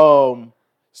crazy.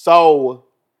 So,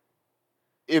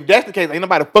 if that's the case, ain't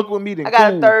nobody fucking with me, then I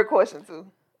got a third question, too.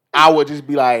 I would just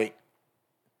be like,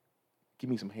 give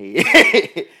me some head.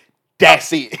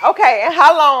 That's it. Okay, and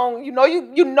how long? You know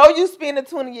you spending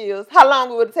 20 years. How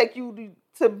long would it take you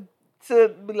to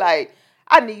be like,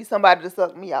 I need somebody to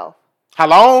suck me off? How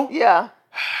long? Yeah.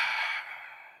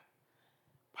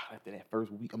 After that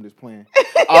first week, I'm just playing.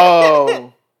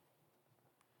 Probably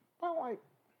like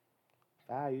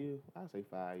 5 years. I'd say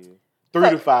 5 years. 3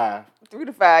 to 5. 3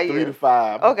 to 5 years. 3 to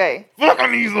 5. Okay. Fuck,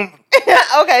 I need some.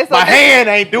 Okay, so my hand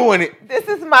ain't doing it. This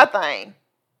is my thing.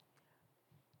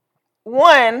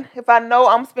 One, if I know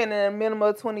I'm spending a minimum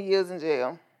of 20 years in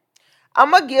jail,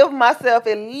 I'm going to give myself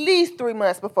at least 3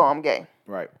 months before I'm gay.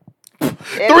 Right. 3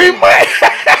 months?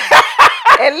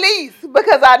 At least.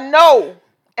 Because I know,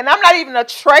 and I'm not even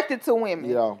attracted to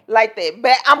women like that,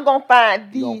 but I'm going to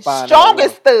find the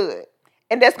strongest stud,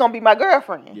 and that's going to be my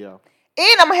girlfriend. Yeah.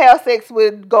 And I'm going to have sex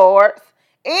with guards,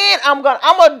 and I'm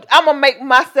gonna make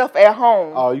myself at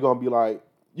home. Oh, you're going to be like,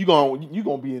 you're going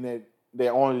to be in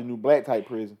that Orange is the New Black type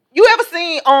prison. You ever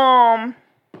seen it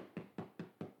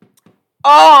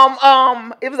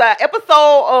was an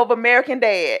episode of American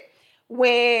Dad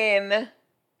when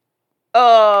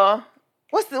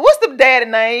what's the daddy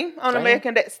name on Stan?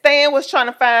 American Dad? Stan was trying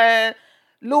to find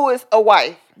Louis a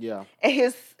wife. Yeah.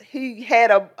 And he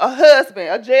had a husband,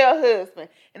 a jail husband.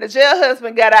 And the jail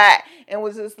husband got out and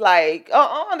was just like,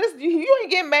 you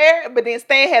ain't getting married. But then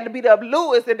Stan had to beat up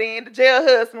Louis, and then the jail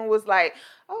husband was like,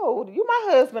 oh, you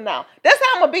my husband now. That's how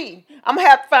I'm going to be. I'm going to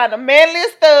have to find a manly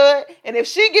stud, and if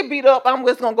she get beat up, I'm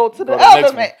just going to go to the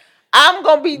other man. I'm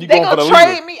going to be, they're going to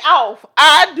trade me off.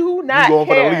 I do not care. You going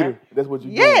for the leader. That's what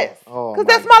you Yes. Because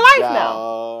that's my life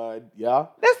now. Yeah.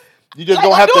 That's you just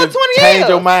don't have to change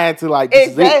your mind to like, this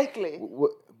exactly. Is it.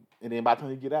 And then by the time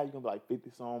you get out, you're going to be like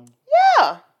 50-something.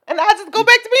 Yeah. And I just go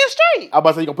back to being straight. I about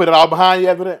to say, you going to put it all behind you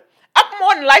after that? I'm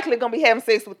more than likely going to be having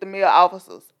sex with the male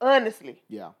officers. Honestly.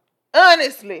 Yeah.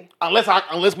 Honestly.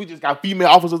 Unless we just got female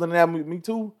officers in there, me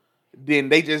too, then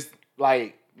they just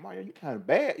like, Mario, you kind of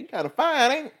bad. You kind of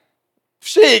fine, ain't it?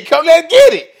 Shit, come let's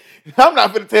get it. I'm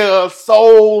not finna tell a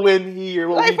soul in here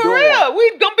what like we for doing. real,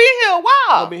 we gonna be here a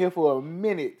while. I've been here for a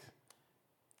minute.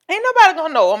 Ain't nobody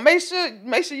gonna know. Make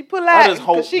sure you pull out. I just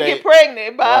hope because she that- get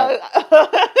pregnant by.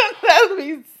 That'll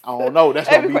be. I don't know. That's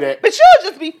gonna be that But you'll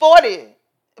just be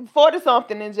 40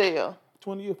 something in jail.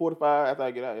 20 years, 45 after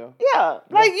I get out, yo. Yeah,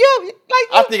 like you.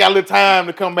 I think I got a little time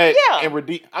to come back Yeah. and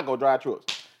redeem. I go drive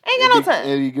trucks. Ain't got no time.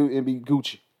 And be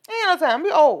Gucci. Ain't no time.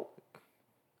 Be old.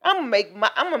 I'm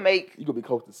gonna make. You gonna be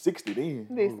close to 60 then.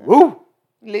 Listen. Woo!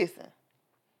 Listen.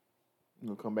 You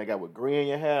gonna come back out with gray in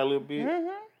your hair a little bit, Mm-hmm.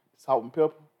 salt and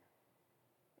pepper.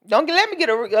 Don't let me get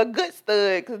a good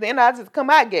stud, because then I just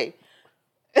come out gay.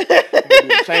 You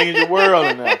gonna change your world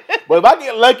in there. But if I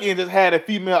get lucky and just had a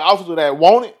female officer that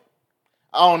want it,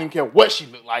 I don't even care what she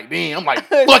look like. Then I'm like,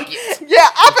 fuck it. Yeah,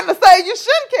 I'm finna say you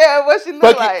shouldn't care what she look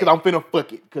Fuck like. it, because I'm finna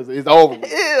fuck it, because it's over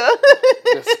with. Ew.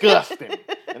 Disgusting.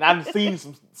 And I've seen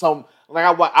some like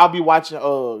I'll be watching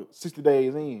 60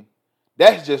 Days In.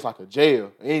 That's just like a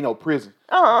jail. It ain't no prison.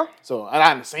 So and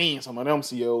I've seen some of them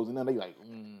CEOs, and then they like,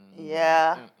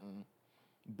 Yeah.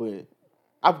 But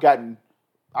I've gotten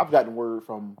word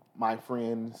from my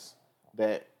friends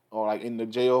that are like in the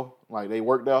jail, like they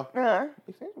work there.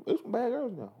 They say there's some bad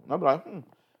girls now. And I'm like,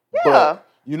 Yeah.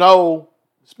 But,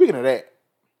 speaking of that,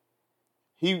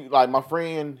 he like my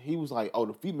friend, he was like, oh,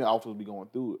 the female officers be going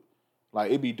through it.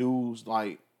 Like it be dudes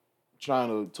like trying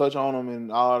to touch on them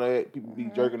and all that. People be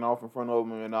jerking off in front of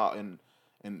them and all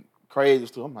and crazy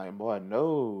stuff. I'm like, boy,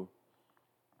 no.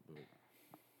 But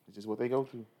it's just what they go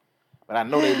through. But I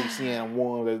know they be seeing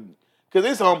one that, cause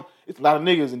it's a lot of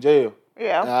niggas in jail.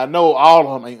 Yeah. And I know all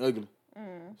of them ain't ugly.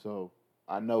 So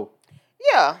I know.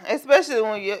 Yeah, especially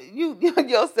when you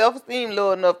your self-esteem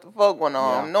low enough to fuck one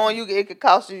on. Yeah. Knowing it could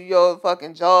cost you your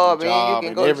fucking job, and you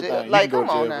can go to everything. jail. You Like, can go come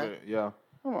on to jail now. for that. Yeah.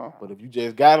 Come on. But if you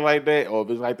just got it like that, or if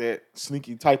it's like that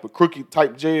sneaky type of crooked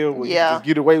type jail where you just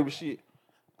get away with shit,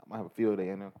 I might have a field day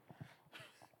in there.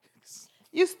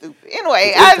 You stupid.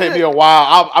 Anyway, It'll take me a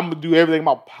while. I'm gonna do everything in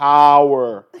my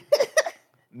power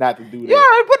not to do that. You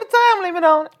already put the time limit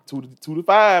on it. 2 to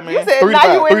 5, man. You said 3 to now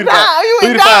 5, you 3 in to 5, town. You 3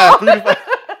 in to 5, 3 to 5.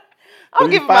 I'm 3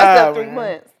 to giving 5, myself 3 man.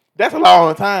 months. That's a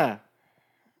long time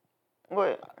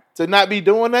What? to not be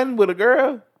doing nothing with a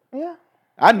girl. Yeah.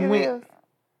 I It went is.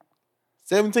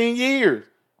 17 years.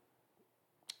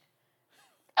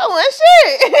 Oh, and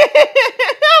shit.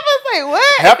 I'm gonna say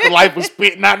what? Half the life was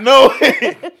spent not knowing.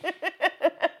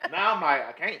 Now I'm like,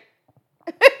 I can't.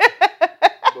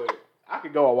 But I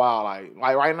could go a while.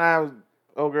 Like right now,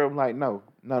 old girl, I'm like, no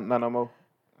more.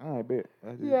 All right, bet.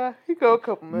 Yeah, he go a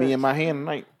couple months. Me and my hand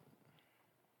tonight.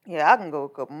 Yeah, I can go a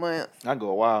couple months. I go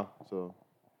a while. So,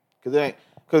 cause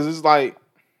it's like,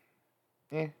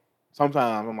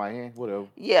 sometimes I'm like, whatever.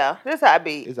 Yeah, that's how I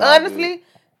be. It's all Honestly,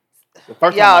 The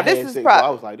first Y'all, time I this had is sex, prob- I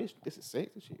was like, this is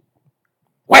sex and shit.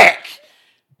 Whack!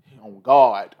 On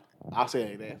God. I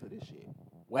said that for this shit.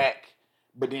 Whack.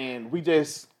 But then we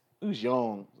was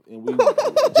young and we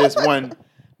just wasn't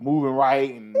moving right,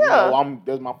 and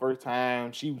that's my first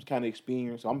time. She was kind of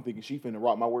experienced, so I'm thinking she finna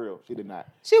rock my world. She did not.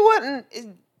 she wasn't,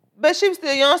 but she was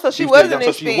still young, so she was still wasn't young,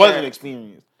 experienced. so she wasn't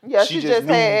experienced. Yeah, she just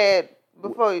knew- had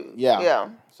before. Yeah.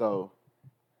 So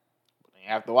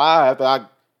after a while, after I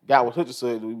got with such and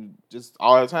such, we was just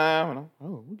all the time, and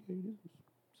okay, this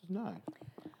is nice.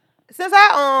 Since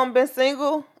I been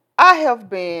single, I have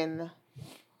been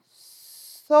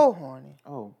so horny.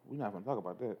 Oh, we're not gonna talk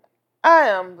about that. I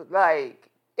am like,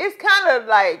 it's kind of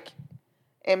like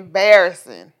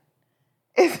embarrassing.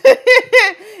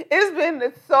 It's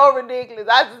been so ridiculous.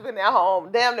 I just been at home,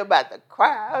 damn near about to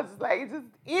cry. I was just like, just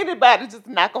anybody just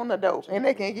knock on the door and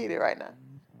they can't get it right now.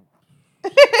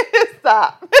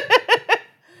 Stop.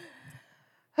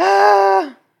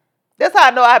 That's how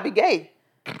I know I be gay.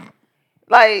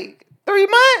 Like 3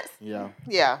 months. Yeah.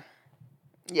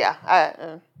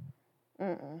 Yeah.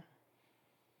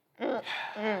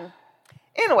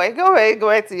 Anyway, go ahead. Go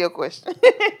back to your question.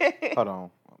 Hold on.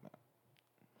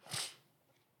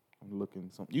 I'm looking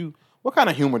something. What kind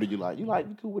of humor do you like? You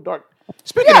cool with dark?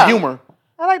 Speaking of humor,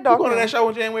 I like dark we going to humor. that show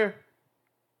in January?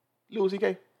 Louis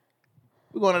C.K.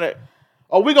 We going to that?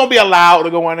 Are we gonna be allowed to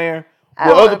go in there?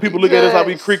 Where other people look at us like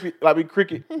we cricket,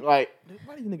 like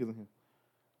why are these niggas in here?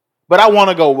 But I want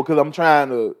to go because I want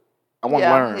to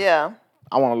learn. Yeah.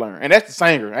 I want to learn, and that's the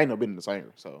singer. I ain't never been the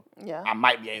singer, so Yeah. I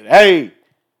might be able. Hey,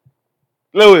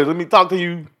 Louis, let me talk to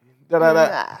you.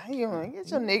 Nah, you want get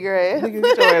your nigger ass. Nigga,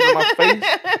 get your ass in my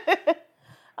face.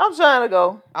 I'm trying to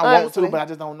go. I want to, but I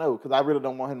just don't know because I really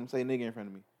don't want him to say nigga in front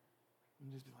of me.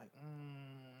 I'm just be like,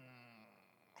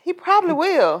 He probably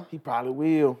will. He probably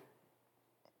will,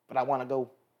 but I want to go.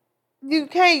 You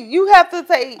can't. You have to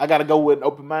take. I gotta go with an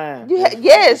open mind.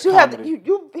 Yes, you have to.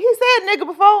 You. He said nigga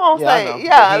before on Yeah, I stage. know.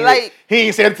 Yeah, But like he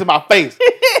ain't said it to my face.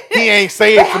 he ain't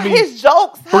say it to me. His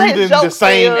jokes, breathing the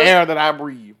same air that I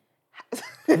breathe.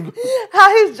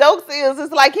 How his jokes is,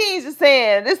 it's like he ain't just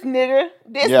saying this nigga,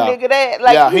 nigga, that.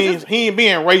 Like he ain't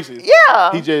being racist.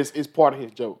 Yeah, he just it's part of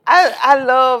his joke. I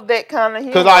love that kind of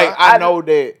humor because I know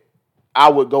that I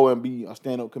would go and be a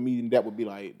stand up comedian that would be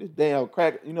like this damn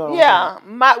crack. You know? What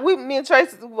I'm saying? Me and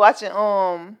Tracy was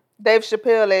watching Dave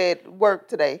Chappelle at work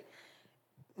today.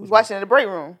 We was watching in the break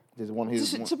room. Just one of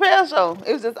his Chappelle show.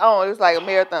 It was just on. It was like a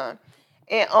marathon.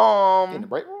 And in the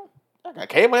break room, I got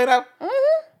cable in out.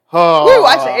 Mm-hmm. We were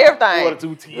watching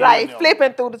everything, like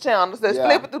flipping through the channels.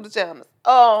 Flipping through the channels.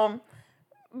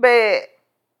 But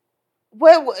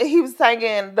what he was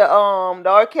singing the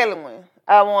R. Kelly one.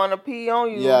 I wanna pee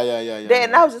on you. Yeah.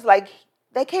 And I was just like,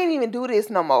 they can't even do this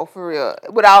no more for real.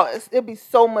 Without it'd be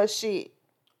so much shit.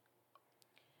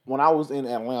 When I was in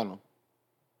Atlanta,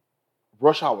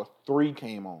 Rush Hour 3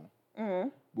 came on. Mm-hmm.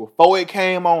 Before it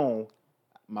came on,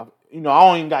 I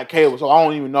don't even got cable, so I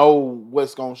don't even know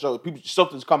what's gonna show.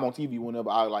 Stuff just come on TV whenever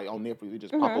I like on Netflix, it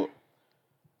just pop up.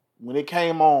 When it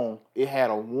came on, it had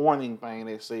a warning thing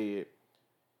that said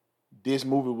this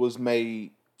movie was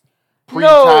made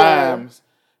pre-times,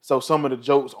 so some of the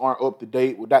jokes aren't up to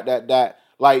date with that.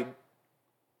 Like,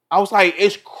 I was like,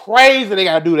 it's crazy they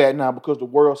gotta do that now because the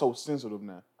world's so sensitive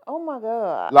now. Oh my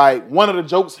God. Like, one of the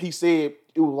jokes he said,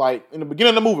 it was like, in the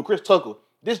beginning of the movie, Chris Tucker,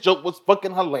 this joke was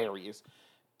fucking hilarious.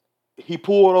 He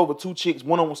pulled over 2 chicks,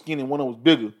 one of them was skinny, one of them was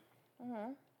bigger.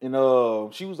 Mm-hmm.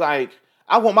 And she was like,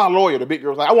 I want my lawyer. The big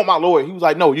girl was like, I want my lawyer. He was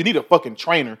like, no, you need a fucking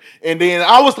trainer. And then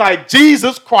I was like,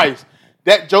 Jesus Christ.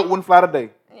 That joke wouldn't fly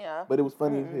today. Yeah. But it was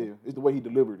funny as hell. It's the way he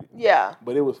delivered it. Yeah.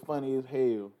 But it was funny as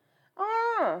hell.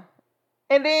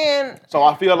 And then... So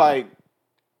I feel like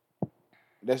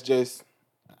that's just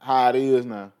how it is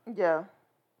now. Yeah.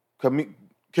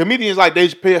 Comedians like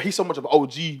Dave Chappelle, he's so much of an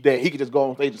OG that he can just go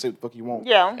on stage and say what the fuck he wants.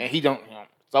 Yeah. And he don't.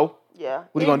 So? Yeah.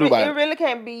 What are you going to do about it? It really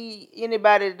can't be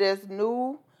anybody that's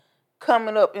new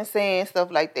coming up and saying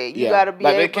stuff like that. You got to be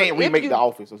like they can't remake The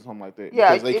Office or something like that.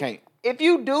 Yeah. Because they can't. If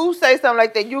you do say something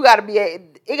like that, you got to be...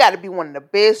 It got to be one of the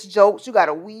best jokes. You got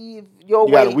to weave your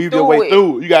way through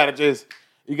it. You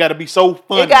got to be so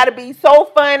funny. It got to be so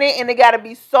funny, and it got to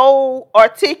be so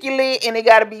articulate, and it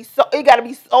got to be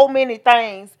so many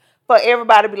things for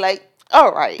everybody to be like,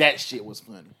 all right. That shit was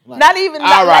funny. Like, not even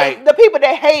all right. Like the people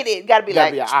that hate it got to be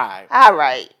like, all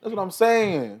right. That's what I'm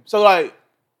saying. So like,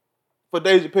 for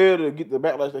Dave Chappelle to get the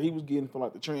backlash that he was getting from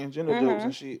like the transgender jokes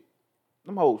and shit,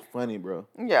 them hoes funny, bro.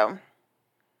 Yeah.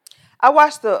 I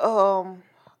watched an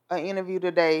interview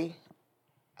today,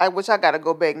 which I got to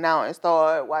go back now and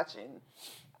start watching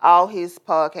all his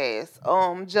podcasts.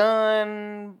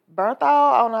 John Bernthal,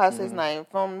 I don't know how to say his name,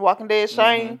 from Walking Dead,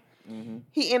 Shane.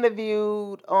 He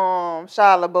interviewed Shia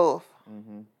LaBeouf.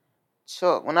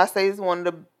 Chuck, when I say it's one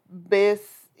of the best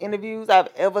interviews I've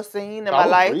ever seen in my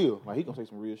life. Real. Like, he gonna say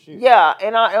some real shit. Yeah,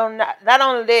 and not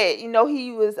only that,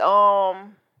 he was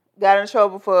got in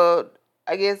trouble for,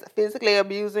 I guess, physically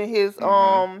abusing his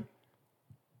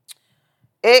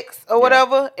ex or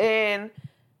whatever, and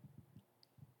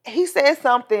he said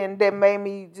something that made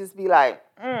me just be like,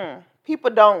 people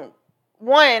don't.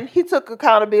 One, he took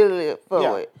accountability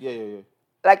for it. Yeah.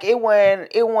 Like, it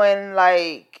wasn't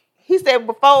like, he said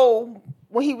before,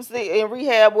 when he was in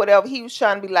rehab, whatever, he was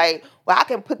trying to be like, well, I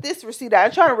can put this receipt out.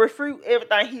 I'm trying to refute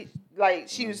everything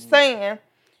she was saying,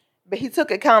 but he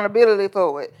took accountability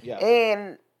for it. Yeah.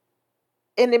 And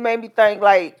it made me think,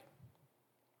 like,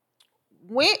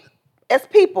 as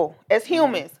people, as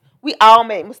humans, we all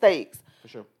make mistakes. For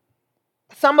sure.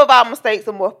 Some of our mistakes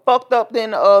are more fucked up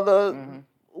than the other,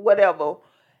 whatever.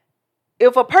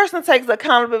 If a person takes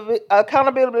accountability, I'm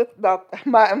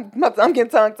getting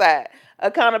tongue-tied,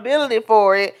 accountability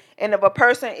for it, and if a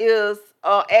person is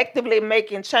actively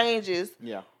making changes,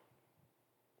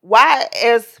 why,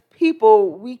 as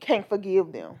people, we can't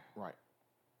forgive them? Right.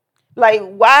 Like,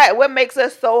 why? What makes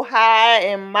us so high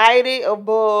and mighty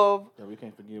above? Yeah, we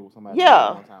can't forgive what somebody did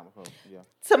one time before. Yeah.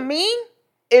 To me,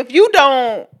 if you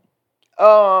don't,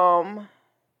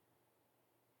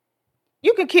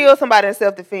 you can kill somebody in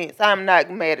self-defense. I'm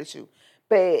not mad at you,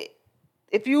 but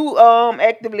if you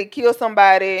actively kill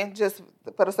somebody just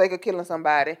for the sake of killing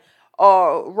somebody,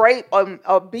 or rape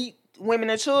or beat women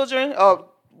and children or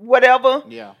whatever,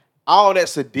 all that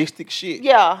sadistic shit.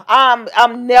 Yeah,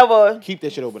 I'm never keep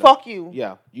that shit over there. Fuck you.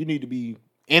 Yeah, you need to be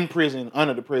in prison,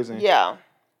 under the prison. Yeah,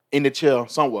 in the chair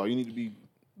somewhere. You need to be.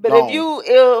 But gone.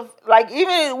 if like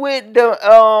even with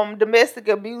the domestic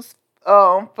abuse,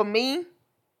 for me,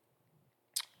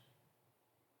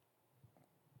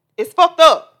 it's fucked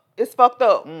up. It's fucked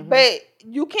up. But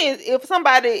you can't, if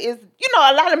somebody is,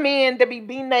 a lot of men that be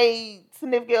beating their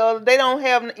significant other, they don't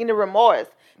have any remorse.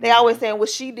 They always saying what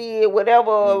she did,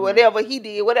 whatever he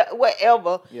did,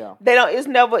 whatever. Yeah. They don't. It's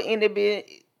never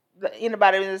anybody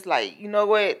that's like, you know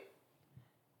what?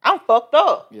 I'm fucked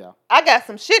up. Yeah. I got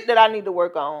some shit that I need to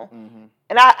work on. Mm-hmm.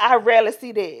 And I rarely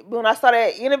see that. But when I saw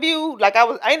that interview, like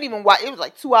I didn't even watch. It was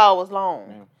like 2 hours long.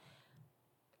 Man.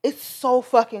 It's so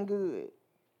fucking good.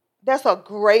 That's a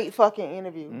great fucking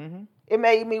interview. Mm-hmm. It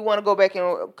made me want to go back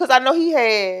and, because I know he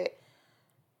had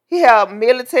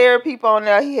military people on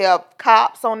there. He had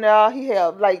cops on there. He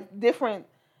had like different.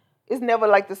 It's never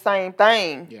like the same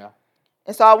thing. Yeah.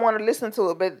 And so I want to listen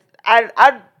to it, but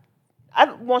I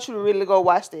want you to really go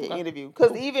watch that interview,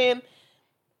 because even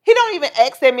he don't even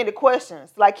ask that many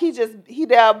questions. Like he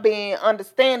there being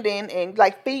understanding and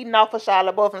like feeding off of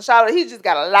Shia LaBeouf, and Shia, he just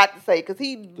got a lot to say because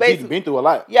he basically been through a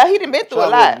lot. Yeah, he done been through a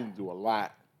lot. Been through a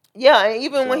lot. Yeah, and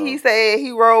even when he said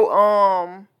he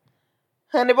wrote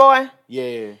Honey Boy.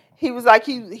 Yeah. He was like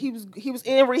he was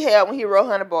in rehab when he wrote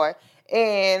Honey Boy,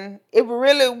 and it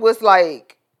really was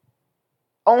like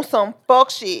on some fuck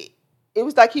shit. It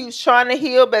was like he was trying to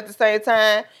heal, but at the same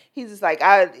time, he's just like,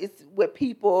 it's what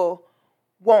people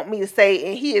want me to say,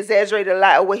 and he exaggerated a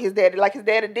lot of what his daddy, like his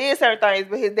daddy did certain things,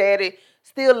 but his daddy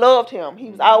still loved him. He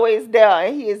was always there,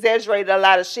 and he exaggerated a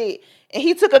lot of shit, and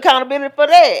he took accountability for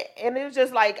that. And it was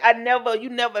just like, you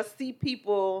never see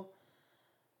people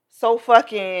so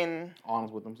fucking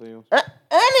honest with themselves.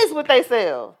 Honest with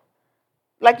themselves.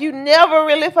 Like, you never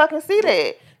really fucking see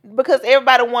that, because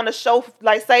everybody want to show,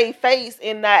 like, save face,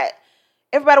 and not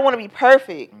everybody want to be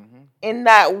perfect. Mm-hmm. And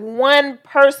not one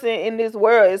person in this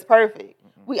world is perfect.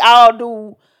 Mm-hmm. We all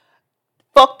do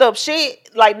fucked up shit.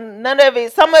 Like, none of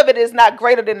it, some of it is not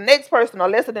greater than the next person or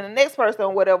lesser than the next person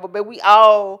or whatever. But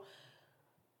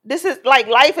this is like,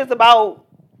 life is about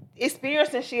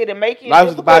experiencing shit and making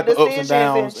difficult decisions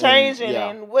and changing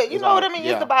and what, you know what I mean?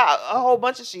 Yeah. It's about a whole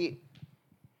bunch of shit.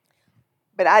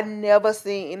 But I never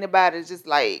seen anybody just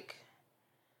like,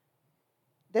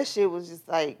 that shit was just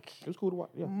like, it was cool to watch.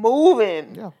 Yeah.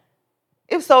 Moving. Yeah.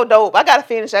 It was so dope. I gotta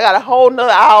finish. I got a whole nother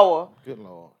hour. Good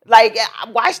Lord. Like, I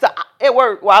watched at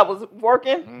work while I was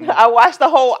working. Mm. I watched the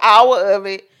whole hour of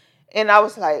it, and I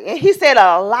was like, and he said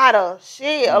a lot of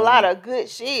shit, a lot of good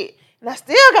shit, and I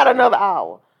still got another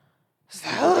hour. So,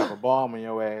 you got a bomb in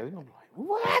your ass. You're gonna be like,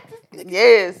 what?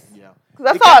 Yes. Yeah.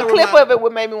 Because I saw a clip of it,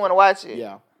 what made me want to watch it.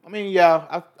 Yeah. I mean,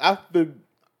 yeah.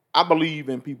 I believe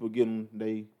in people getting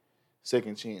their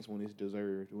second chance when it's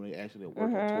deserved, when they actually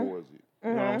working towards it. You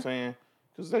know what I'm saying?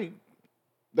 Because they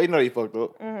know they fucked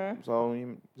up. Mm-hmm. So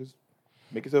just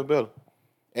make yourself better.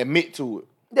 Admit to it.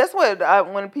 That's what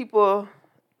when people,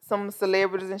 some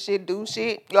celebrities and shit do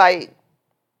shit, like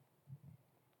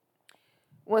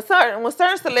when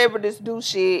certain celebrities do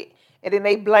shit and then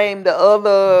they blame the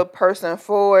other person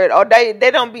for it, or they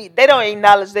don't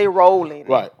acknowledge their role in it.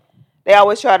 Right. They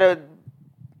always try to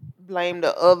blame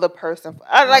the other person.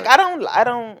 I don't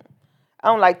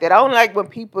like that. I don't like when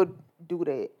people do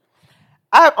that.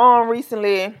 I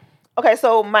recently, okay,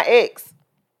 so my ex,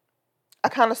 I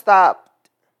kind of stopped.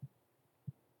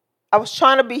 I was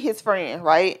trying to be his friend,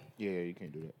 right? Yeah, you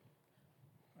can't do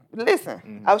that.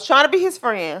 Listen, I was trying to be his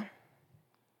friend,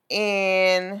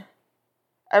 and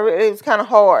it was kind of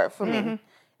hard for me,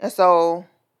 and so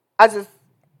I just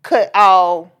cut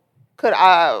all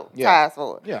ties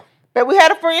for it. Yeah. But we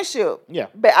had a friendship. Yeah.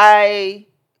 But I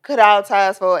cut all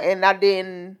ties for it, and I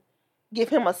didn't give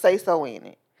him a say-so in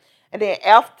it. And then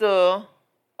after,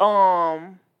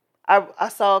 I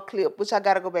saw a clip, which I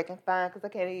got to go back and find because I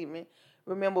can't even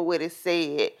remember what it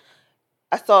said.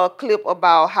 I saw a clip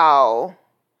about how,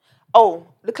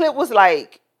 the clip was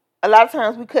like, a lot of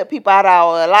times we cut people out of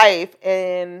our life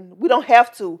and we don't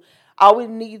have to. All we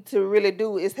need to really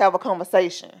do is have a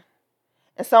conversation.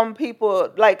 And some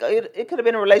people, like, it could have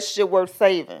been a relationship worth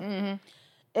saving. Mm-hmm.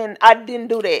 And I didn't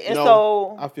do that. And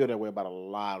so I feel that way about a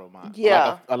lot of mine.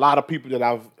 Yeah. Like a lot of people that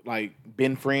I've like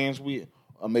been friends with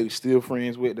or maybe still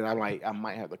friends with that I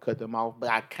might have to cut them off. But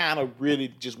I kind of really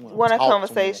just want to talk a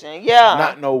conversation. Yeah.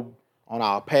 Not know on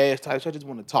our past types. I just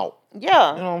want to talk.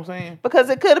 Yeah. You know what I'm saying? Because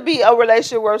it could be a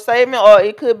relationship worth saving, or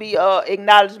it could be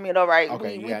acknowledgement. All right,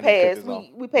 okay,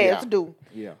 we passed due.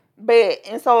 Yeah.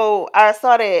 And so I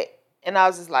saw that and I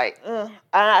was just like,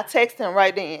 I texted him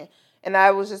right then. And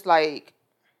I was just like,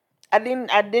 I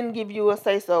didn't give you a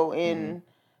say so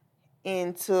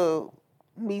into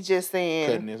me just saying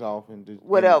cutting this off and just,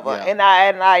 whatever. Yeah. And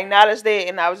I acknowledged that,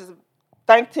 and I was just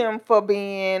thanked him for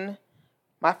being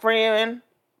my friend,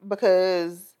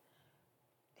 because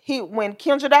when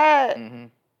Kendra died,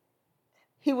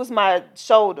 he was my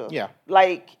shoulder. Yeah.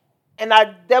 Like, And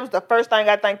that was the first thing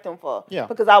I thanked him for. Yeah.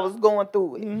 Because I was going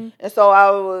through it. Mm-hmm. And so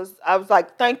I was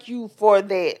like, thank you for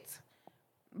that.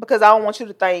 Because I don't want you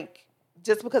to think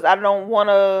just because I don't want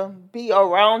to be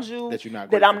around you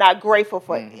that I'm not grateful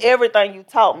for everything you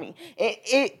taught me.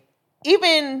 And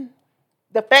even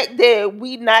the fact that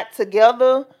we not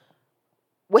together,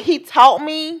 what he taught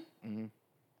me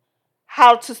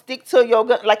how to stick to your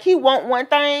gun. Like, he want one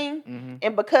thing,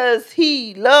 and because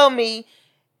he loved me,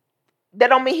 that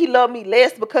don't mean he loved me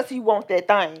less because he want that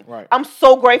thing. Right. I'm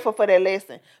so grateful for that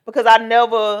lesson because I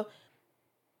never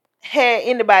had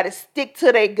anybody stick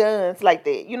to their guns like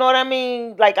that. You know what I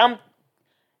mean? Like, and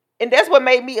that's what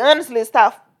made me honestly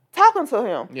stop talking to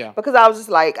him. Yeah. Because I was just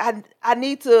like, I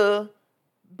need to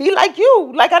be like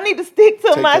you. Like, I need to stick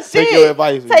to my shit. Take your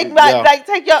advice.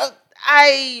 Take your.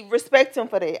 I respect him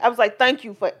for that. I was like, thank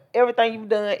you for everything you've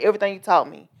done, everything you taught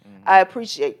me. I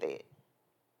appreciate that.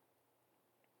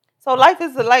 So life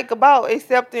is like about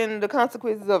accepting the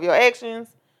consequences of your actions,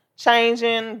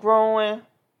 changing, growing,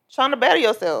 trying to better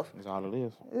yourself. That's all it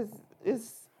is.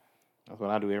 It's That's what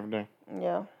I do every day.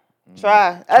 Yeah.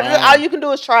 Try. All you can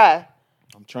do is try.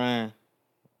 I'm trying.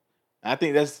 I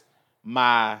think that's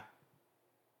my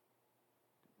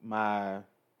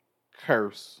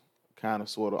curse, kind of,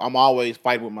 sort of. I'm always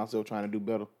fighting with myself trying to do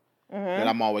better. And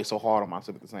I'm always so hard on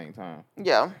myself at the same time.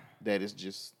 Yeah. That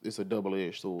it's a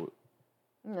double-edged sword.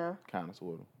 Yeah. Kind of,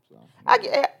 sort of. So, I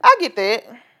get that.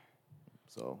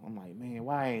 So I'm like, man,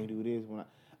 why I ain't do this when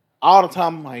all the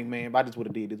time? I'm like, man, if I just would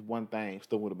have did this one thing,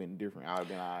 stuff would have been different. I would have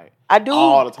been all right.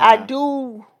 All the time. I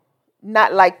do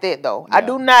not like that though. Yeah.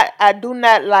 I do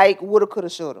not like woulda, coulda,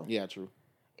 shoulda. Yeah, true.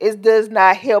 It does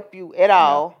not help you at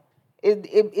all.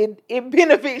 It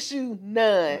benefits you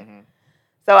none.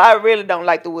 So I really don't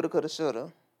like the woulda, coulda,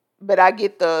 shoulda. But I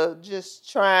get the just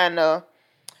trying to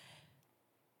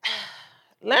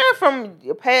learn from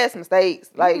your past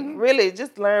mistakes. Like, really,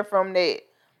 just learn from that.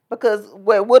 Because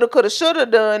what woulda, coulda, shoulda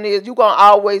done is you going to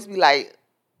always be like,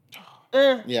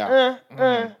 Yeah.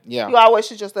 You always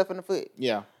shoot yourself in the foot.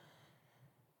 Yeah.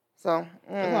 So,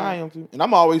 That's how I am too. And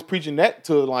I'm always preaching that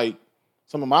to, like,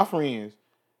 some of my friends.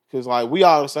 Because, like, we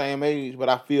all the same age, but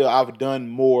I feel I've done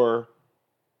more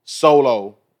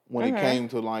solo when it came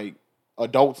to, like,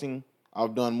 adulting.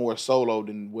 I've done more solo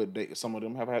than what some of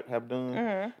them have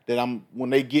done. That when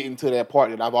they get into that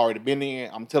part that I've already been in,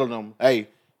 I'm telling them, hey,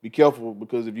 be careful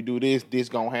because if you do this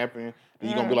gonna happen. Then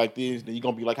you're gonna be like this. Then you're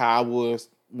gonna be like how I was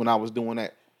when I was doing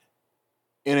that.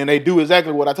 And then they do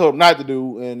exactly what I told them not to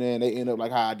do, and then they end up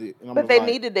like how I did. But they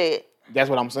needed that. That's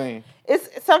what I'm saying.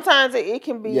 It's sometimes it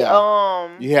can be they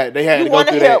had to go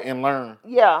through that and learn.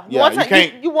 Yeah. You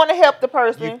want to help the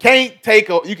person. You can take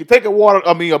a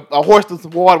horse to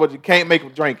some water, but you can't make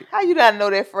him drink it. How you not know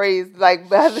that phrase? Like,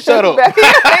 shut up.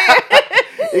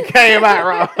 It came out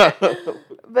wrong.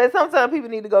 But sometimes people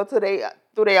need to go through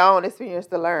their own experience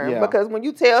to learn. Yeah. Because when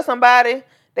you tell somebody,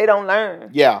 they don't learn.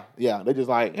 Yeah. They just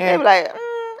like, they be like,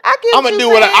 I get I'm gonna do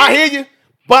what I hear you.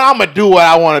 But I'm going to do what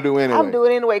I want to do anyway. I'm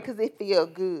doing it anyway because it feels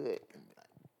good.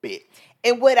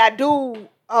 And what I do,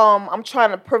 I'm trying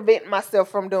to prevent myself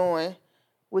from doing,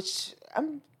 which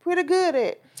I'm pretty good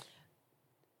at,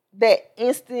 that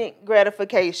instant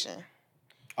gratification.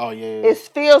 Oh, yeah. It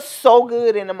feels so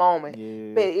good in the moment.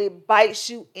 Yeah. But it bites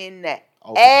you in the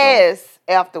ass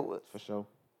afterwards. For sure.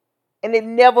 And it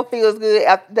never feels good.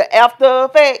 The after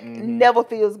effect never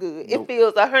feels good. Nope. It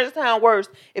feels 100 times worse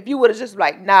if you would have just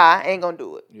like, nah, I ain't gonna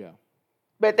do it. Yeah.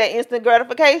 But that instant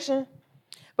gratification,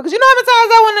 because you know how many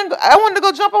times I wanted to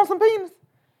go jump on some penis?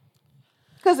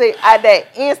 Because that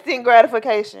instant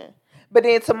gratification. But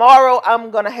then tomorrow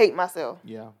I'm gonna hate myself.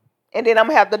 Yeah. And then I'm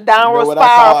gonna have the downward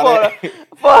spiral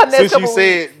for the next couple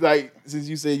weeks. Since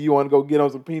you said you want to go get on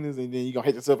some penis and then you gonna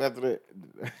hate yourself after that.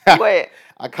 What?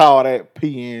 I call that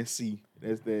PNC.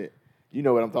 That's that. You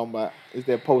know what I'm talking about. It's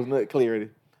that post-nut clarity.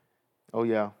 Oh,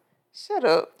 yeah. Shut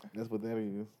up. That's what that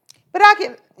is. But I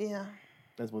can, yeah.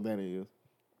 That's what that is.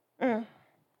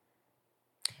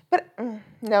 But,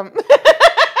 no.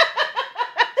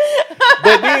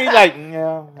 But then, like,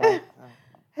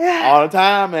 all the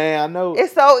time, man, I know.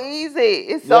 It's so easy.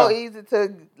 It's so easy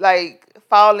to, like,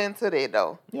 fall into that,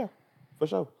 though. Yeah, for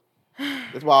sure.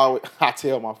 That's why I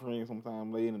tell my friends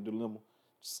sometimes they in a dilemma.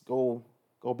 Just go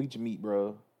beat your meat,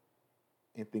 bro,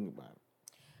 and think about it.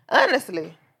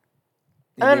 Honestly.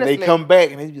 And then they come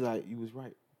back and they be like, "You was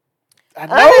right." I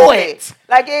know it.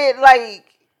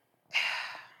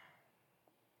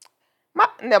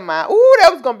 Never mind. Ooh,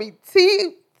 that was gonna be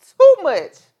too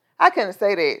much. I couldn't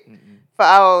say that for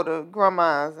all the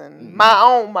grandmas and my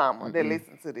own mama that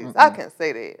listen to this. I can't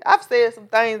say that. I've said some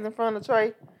things in front of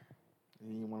Trey.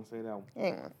 You want to say that one? You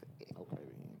ain't want to say it. Okay,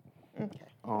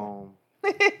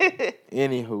 Okay.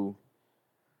 Anywho,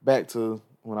 back to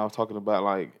when I was talking about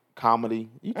like comedy.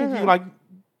 You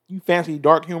fancy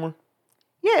dark humor?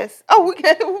 Yes. Oh,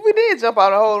 we did jump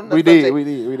on a whole nother We subject.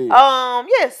 did.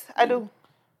 Yes, I do.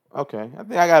 Okay. I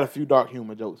think I got a few dark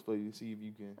humor jokes for you. See if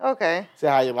you can. Okay. See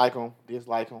how you like them,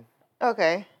 dislike them.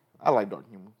 Okay. I like dark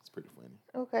humor. It's pretty funny.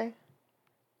 Okay.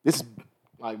 This is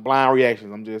like blind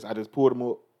reactions. I just pulled them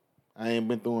up. I ain't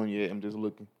been through them yet. I'm just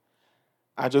looking.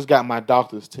 I just got my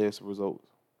doctor's test results.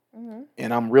 Mm-hmm.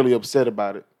 And I'm really upset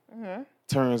about it. Mm-hmm.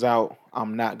 Turns out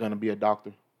I'm not going to be a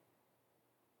doctor.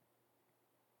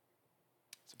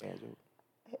 It's a bad joke.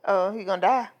 Oh, he going to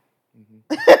die?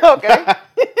 Mm-hmm. Okay.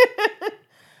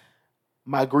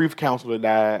 My grief counselor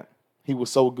died. He was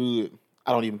so good.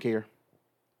 I don't even care.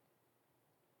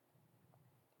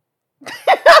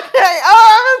 Okay.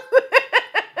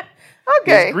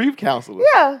 Okay. His grief counselor.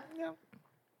 Yeah.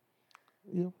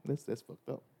 Yeah, that's fucked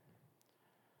up.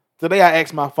 Today I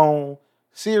asked my phone,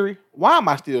 Siri, why am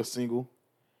I still single?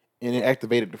 And it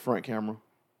activated the front camera.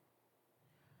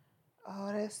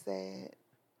 Oh, that's sad.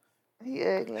 He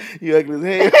ugly. He ugly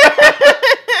as hell.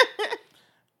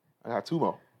 I got two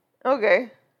more. Okay.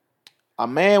 A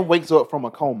man wakes up from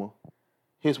a coma.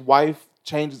 His wife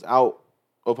changes out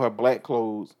of her black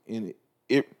clothes in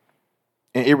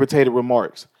irritated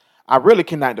remarks. I really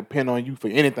cannot depend on you for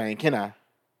anything, can I?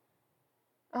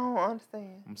 I don't understand.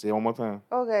 I'm going to say it one more time.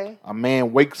 Okay. A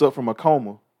man wakes up from a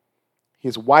coma.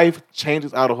 His wife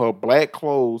changes out of her black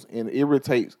clothes and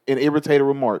irritated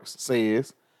remarks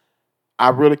says, I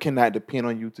really cannot depend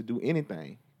on you to do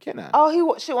anything. Can I?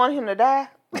 Oh, she wanted him to die?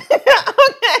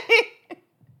 Okay.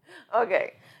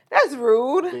 Okay. That's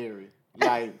rude. Very.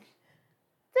 Like,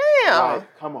 damn.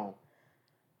 Like, come on.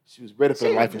 She was ready for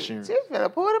life insurance. She's gonna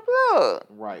pull the plug.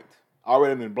 Right.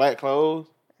 Already in black clothes.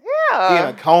 Yeah. He in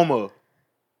a coma.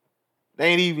 They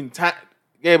ain't even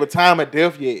gave a time of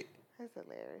death yet. That's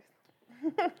hilarious.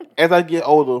 As I get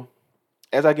older,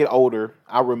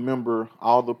 I remember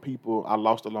all the people I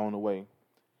lost along the way.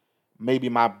 Maybe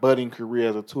my budding career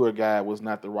as a tour guide was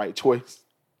not the right choice.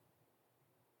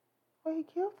 Oh, he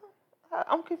killed him?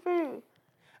 I'm confused.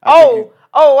 Oh,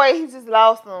 wait, he just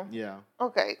lost him. Yeah.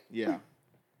 Okay. Yeah.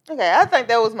 Okay, I think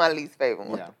that was my least favorite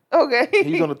one. Yeah. Okay.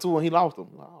 He's on the tour and he lost him.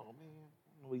 Oh man,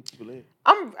 I don't know where people at.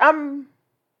 I'm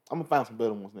gonna find some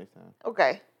better ones next time.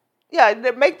 Okay. Yeah,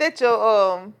 make that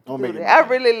your I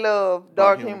really love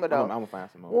dark humor though. I'm gonna find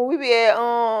some more. When we be at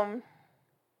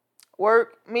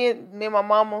work, me and my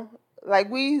mama,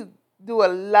 like we do a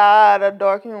lot of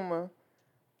dark humor.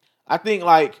 I think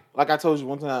like I told you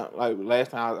one time, like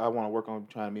last time I want to work on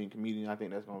trying to be a comedian. I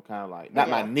think that's gonna kind of like not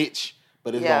my niche,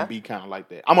 but it's gonna be kind of like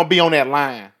that. I'm gonna be on that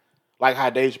line, like how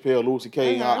Dave Chappelle, Louis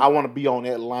C.K. I want to be on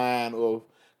that line of,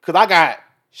 cause I got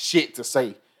shit to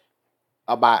say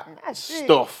about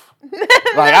stuff.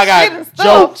 Like I got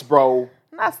jokes, bro.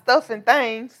 Not stuff and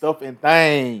things.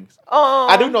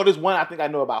 I do know this one. I think I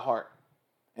know about heart,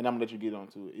 and I'm gonna let you get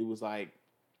onto it. It was like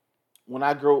when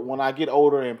I get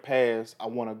older and pass, I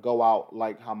want to go out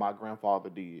like how my grandfather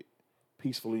did,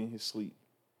 peacefully in his sleep,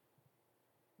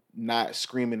 not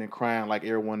screaming and crying like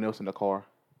everyone else in the car.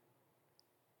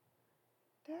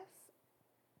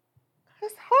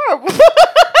 That's horrible.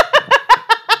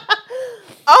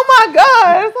 Oh my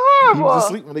God, it's horrible. He was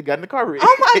asleep when they got in the car.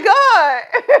 Oh my God.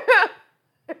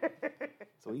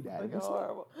 So he died. That's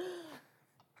horrible.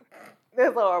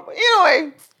 That's horrible.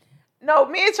 Anyway, no,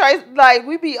 me and Trace, like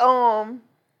we be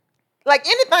like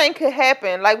anything could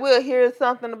happen. Like we'll hear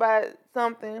something about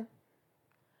something,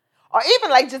 or even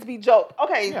like just be joked.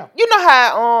 Okay, You know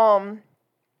how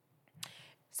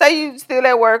say you still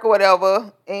at work or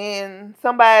whatever, and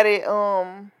somebody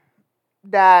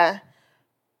die.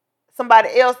 Somebody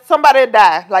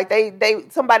die. Like they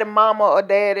somebody mama or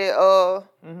daddy or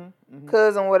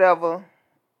cousin, whatever,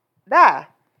 die.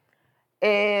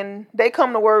 And they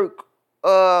come to work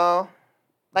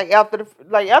like after the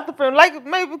funeral, like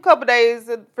maybe a couple days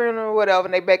at the funeral or whatever,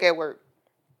 and they back at work.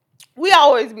 We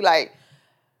always be like,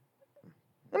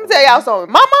 let me tell y'all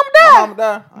something. My mama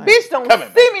died. Bitch don't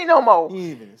see me no more. You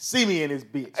ain't even see me in this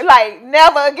bitch. Like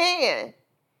never again.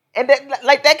 And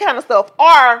that kind of stuff.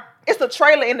 Or it's a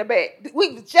trailer in the back.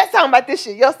 We was just talking about this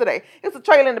shit yesterday. It's a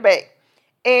trailer in the back.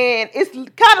 And it's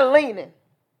kind of leaning.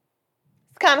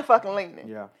 It's kind of fucking leaning.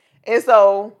 Yeah. And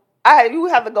so you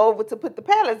have to go over to put the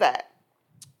pallets out.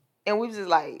 And we was just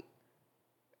like,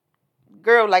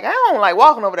 girl, like, I don't like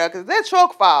walking over there because that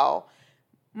truck fall.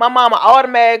 My mama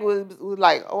automatic was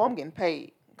like, oh, I'm getting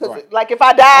paid. Because, like, if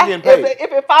I die, if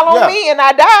it fall on me and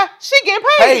I die, she getting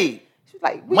paid. She's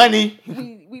like, money.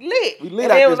 We lit. We lit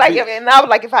and out it was this like, bitch. and I was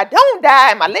like, if I don't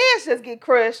die and my legs just get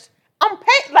crushed, I'm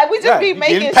paid. Like, we just be you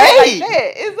making getting shit like paid.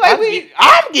 that. It's like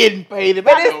I'm getting paid. If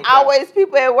but I it's don't always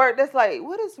people at work that's like,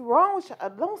 what is wrong with y'all?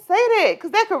 Don't say that,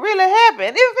 because that could really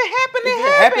happen. If it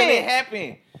happened, It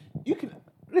happened. You can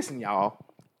listen, y'all.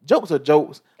 Jokes are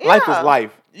jokes. Life is Yeah.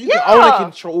 life. You can only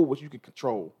control what you can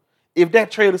control. If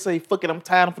that trailer say, fuck it, I'm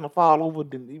tired, I'm finna fall over,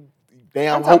 then you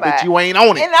damn I'm hope talking that you ain't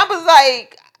on it. And I was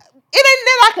like, it ain't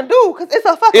that I can do, because it's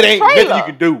a fucking It ain't trailer. nothing you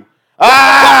can do.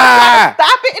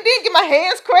 Stop it and then get my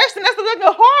hands crushed, and that's looking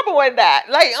horrible with that.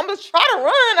 Like, I'm just trying to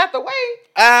run out the way.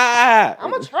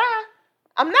 I'm gonna try.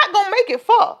 I'm not gonna make it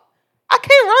far. I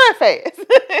can't run fast.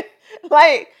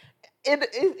 Like,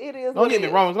 it is. Don't get me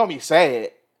wrong, it's gonna be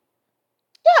sad.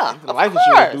 Yeah, The life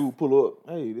insurance dude pull up.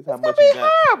 Hey, this how much you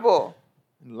got. Horrible.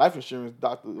 And the life insurance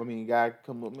guy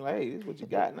come up and be like, hey, this is what you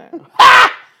got now.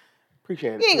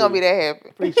 Appreciate it. You ain't gonna be that happy.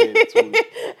 Appreciate it, Tweety.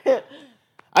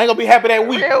 I ain't gonna be happy that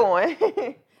week. Real one.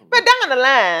 But down the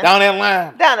line. Down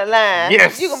the line.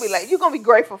 Yes. You're gonna be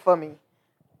grateful for me.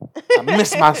 I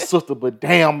miss my sister, but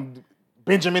damn,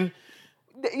 Benjamin.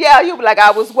 Yeah, you'll be like,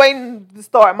 I was waiting to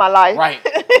start my life. Right.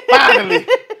 Finally.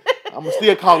 I'm going to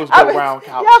still call this go round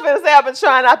couch. Y'all finna say I've been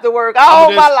trying not to work all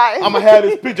my life. I'm going to have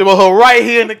this picture of her right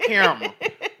here in the camera.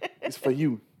 It's for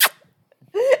you.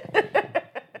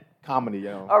 Comedy,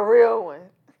 y'all. A real one.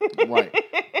 Right.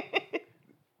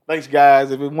 Thanks, guys.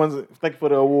 Thank you for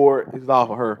the award. It's all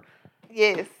for her.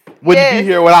 Yes. Wouldn't be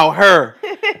here without her.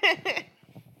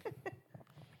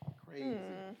 Crazy.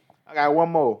 I got one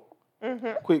more.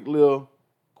 Mm-hmm. Quick little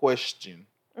question.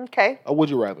 Okay. Or would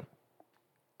you rather?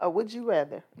 Or would you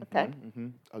rather? Okay. Mm-hmm.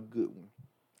 A good one.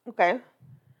 Okay.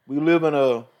 We live in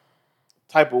a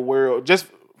type of world. Just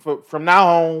from now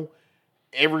on,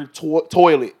 every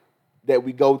toilet that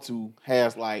we go to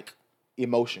has like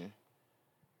emotion.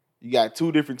 You got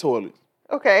 2 different toilets.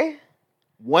 Okay.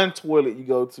 One toilet you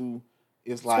go to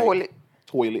is like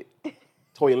toilet,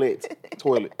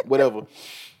 whatever.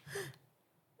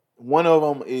 One of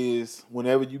them is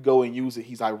whenever you go and use it,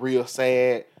 he's like real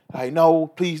sad. Like, no,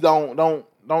 please don't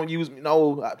use me.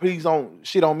 No, please don't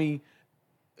shit on me.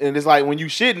 And it's like when you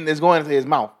shitting, it's going into his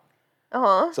mouth.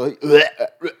 So he,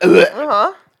 the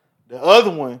other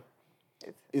one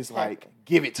is like,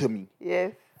 give it to me.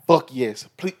 Yes. Fuck yes.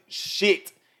 Please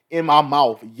shit in my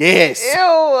mouth. Yes.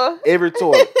 Ew. Every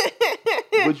toilet.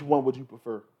 Which one would you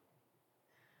prefer?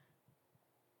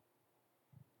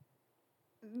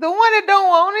 The one that don't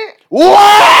want it.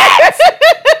 What?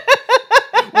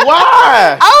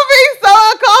 Why? I would be so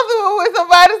uncomfortable with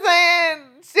somebody saying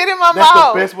shit in my mouth.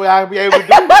 That's the best way I'd be able to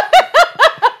do it.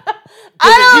 I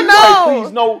don't know. Like,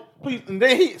 please, no, please. And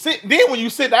then when you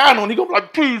sit down on it, he gonna be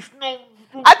like, please, no.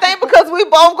 I think because we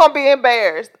both gonna be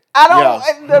embarrassed. I don't.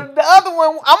 Yeah. The other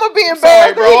one, I'm gonna be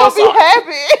embarrassed. Bro, He gonna be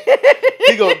happy.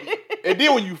 He gonna, and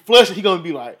then when you flush it, he gonna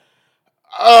be like,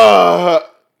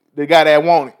 the guy that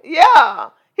want it. Yeah.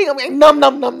 He gonna be like, num.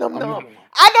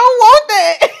 I don't want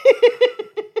that.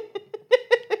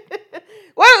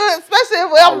 Well, especially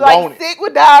if I'm like sick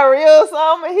with diarrhea or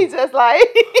something, and he just like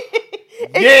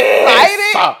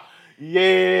excited.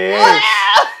 Yes.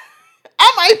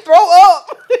 I might throw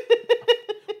up.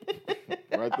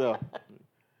 Right there.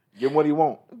 Give him what he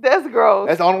want. That's gross.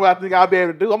 That's the only way I think I'll be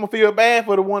able to do. I'm gonna feel bad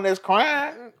for the one that's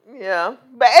crying. Yeah.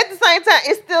 But at the same time,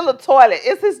 it's still a toilet.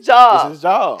 It's his job. It's his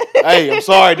job. Hey, I'm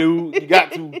sorry, dude. You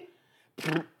got to.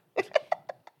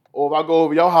 Or if I go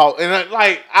over your house, and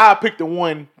I pick the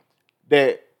one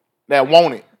that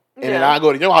want it. And then I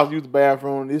go to your house, use the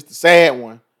bathroom. It's the sad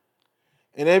one.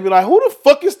 And they'd be like, who the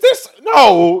fuck is this?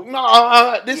 No,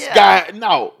 this guy,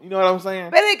 no. You know what I'm saying?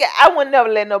 But I would never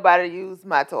let nobody use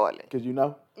my toilet. Because you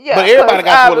know? Yeah. But everybody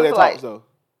got toilet that talks, though.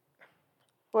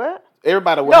 What?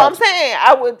 Everybody would. No, I'm saying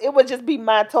it would just be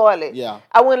my toilet. Yeah.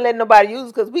 I wouldn't let nobody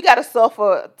use because we got to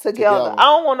suffer together. I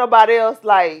don't want nobody else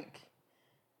like.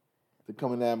 To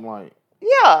come in there and like.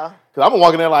 Yeah. Because I'm going to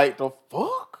walk in there like, the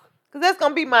fuck? Because that's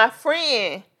going to be my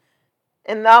friend.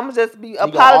 And I'm just be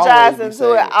apologizing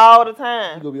to it all the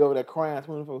time. You gonna be over there crying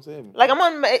 24/7. Like I'm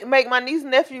gonna make my niece and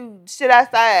nephew shit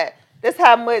outside. That's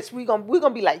how much we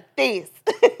gonna be like this.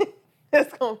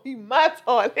 That's gonna be my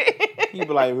toilet. You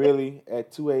be like, really?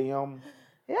 At 2 a.m.?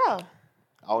 Yeah.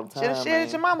 All the time. Shit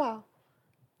at your mama.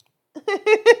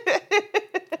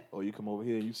 Or you come over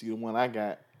here and you see the one I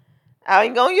got. I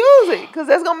ain't gonna use it because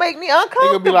that's gonna make me uncomfortable.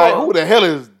 You gonna be like, who the hell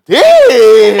is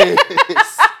this?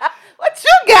 What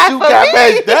you got for got me?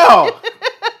 back down.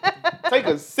 Take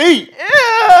a seat. Ew.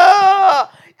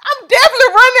 I'm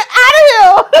definitely running out of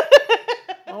here.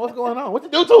 Oh, what's going on? What you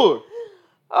do to her?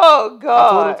 Oh, God. I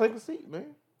told her to take a seat,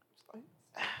 man.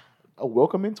 A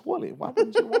welcoming toilet. Why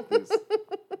wouldn't you want this?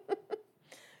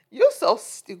 You're so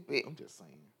stupid. I'm just saying.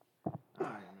 All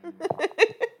right, man.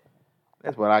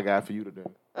 That's what I got for you today.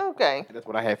 Okay. That's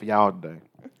what I had for y'all today.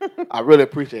 I really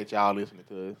appreciate y'all listening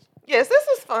to us. Yes, this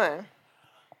was fun.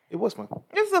 It was fun.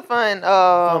 This is a fun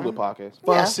Fun little podcast.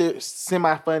 Fun, yeah.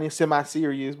 semi-funny,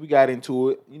 semi-serious. We got into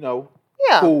it. You know,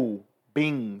 Yeah. cool.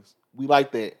 Beans. We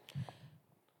like that.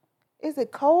 Is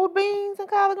it cold beans and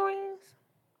collard greens?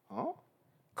 Huh?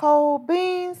 Cold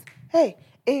beans, hey,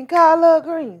 and collard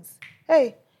greens.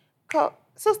 Hey,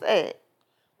 Sister Ed,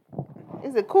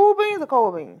 is it cool beans or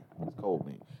cold beans? It's cold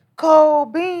beans.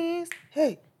 Cold beans,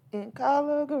 hey, and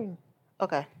collard greens.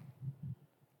 Okay.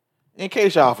 In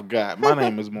case y'all forgot, my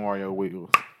name is Mario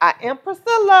Wheels. I am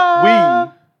Priscilla.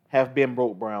 We have been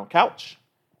Broke Brown Couch.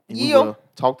 And we Yeah. will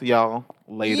talk to y'all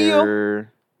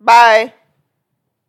later. Bye.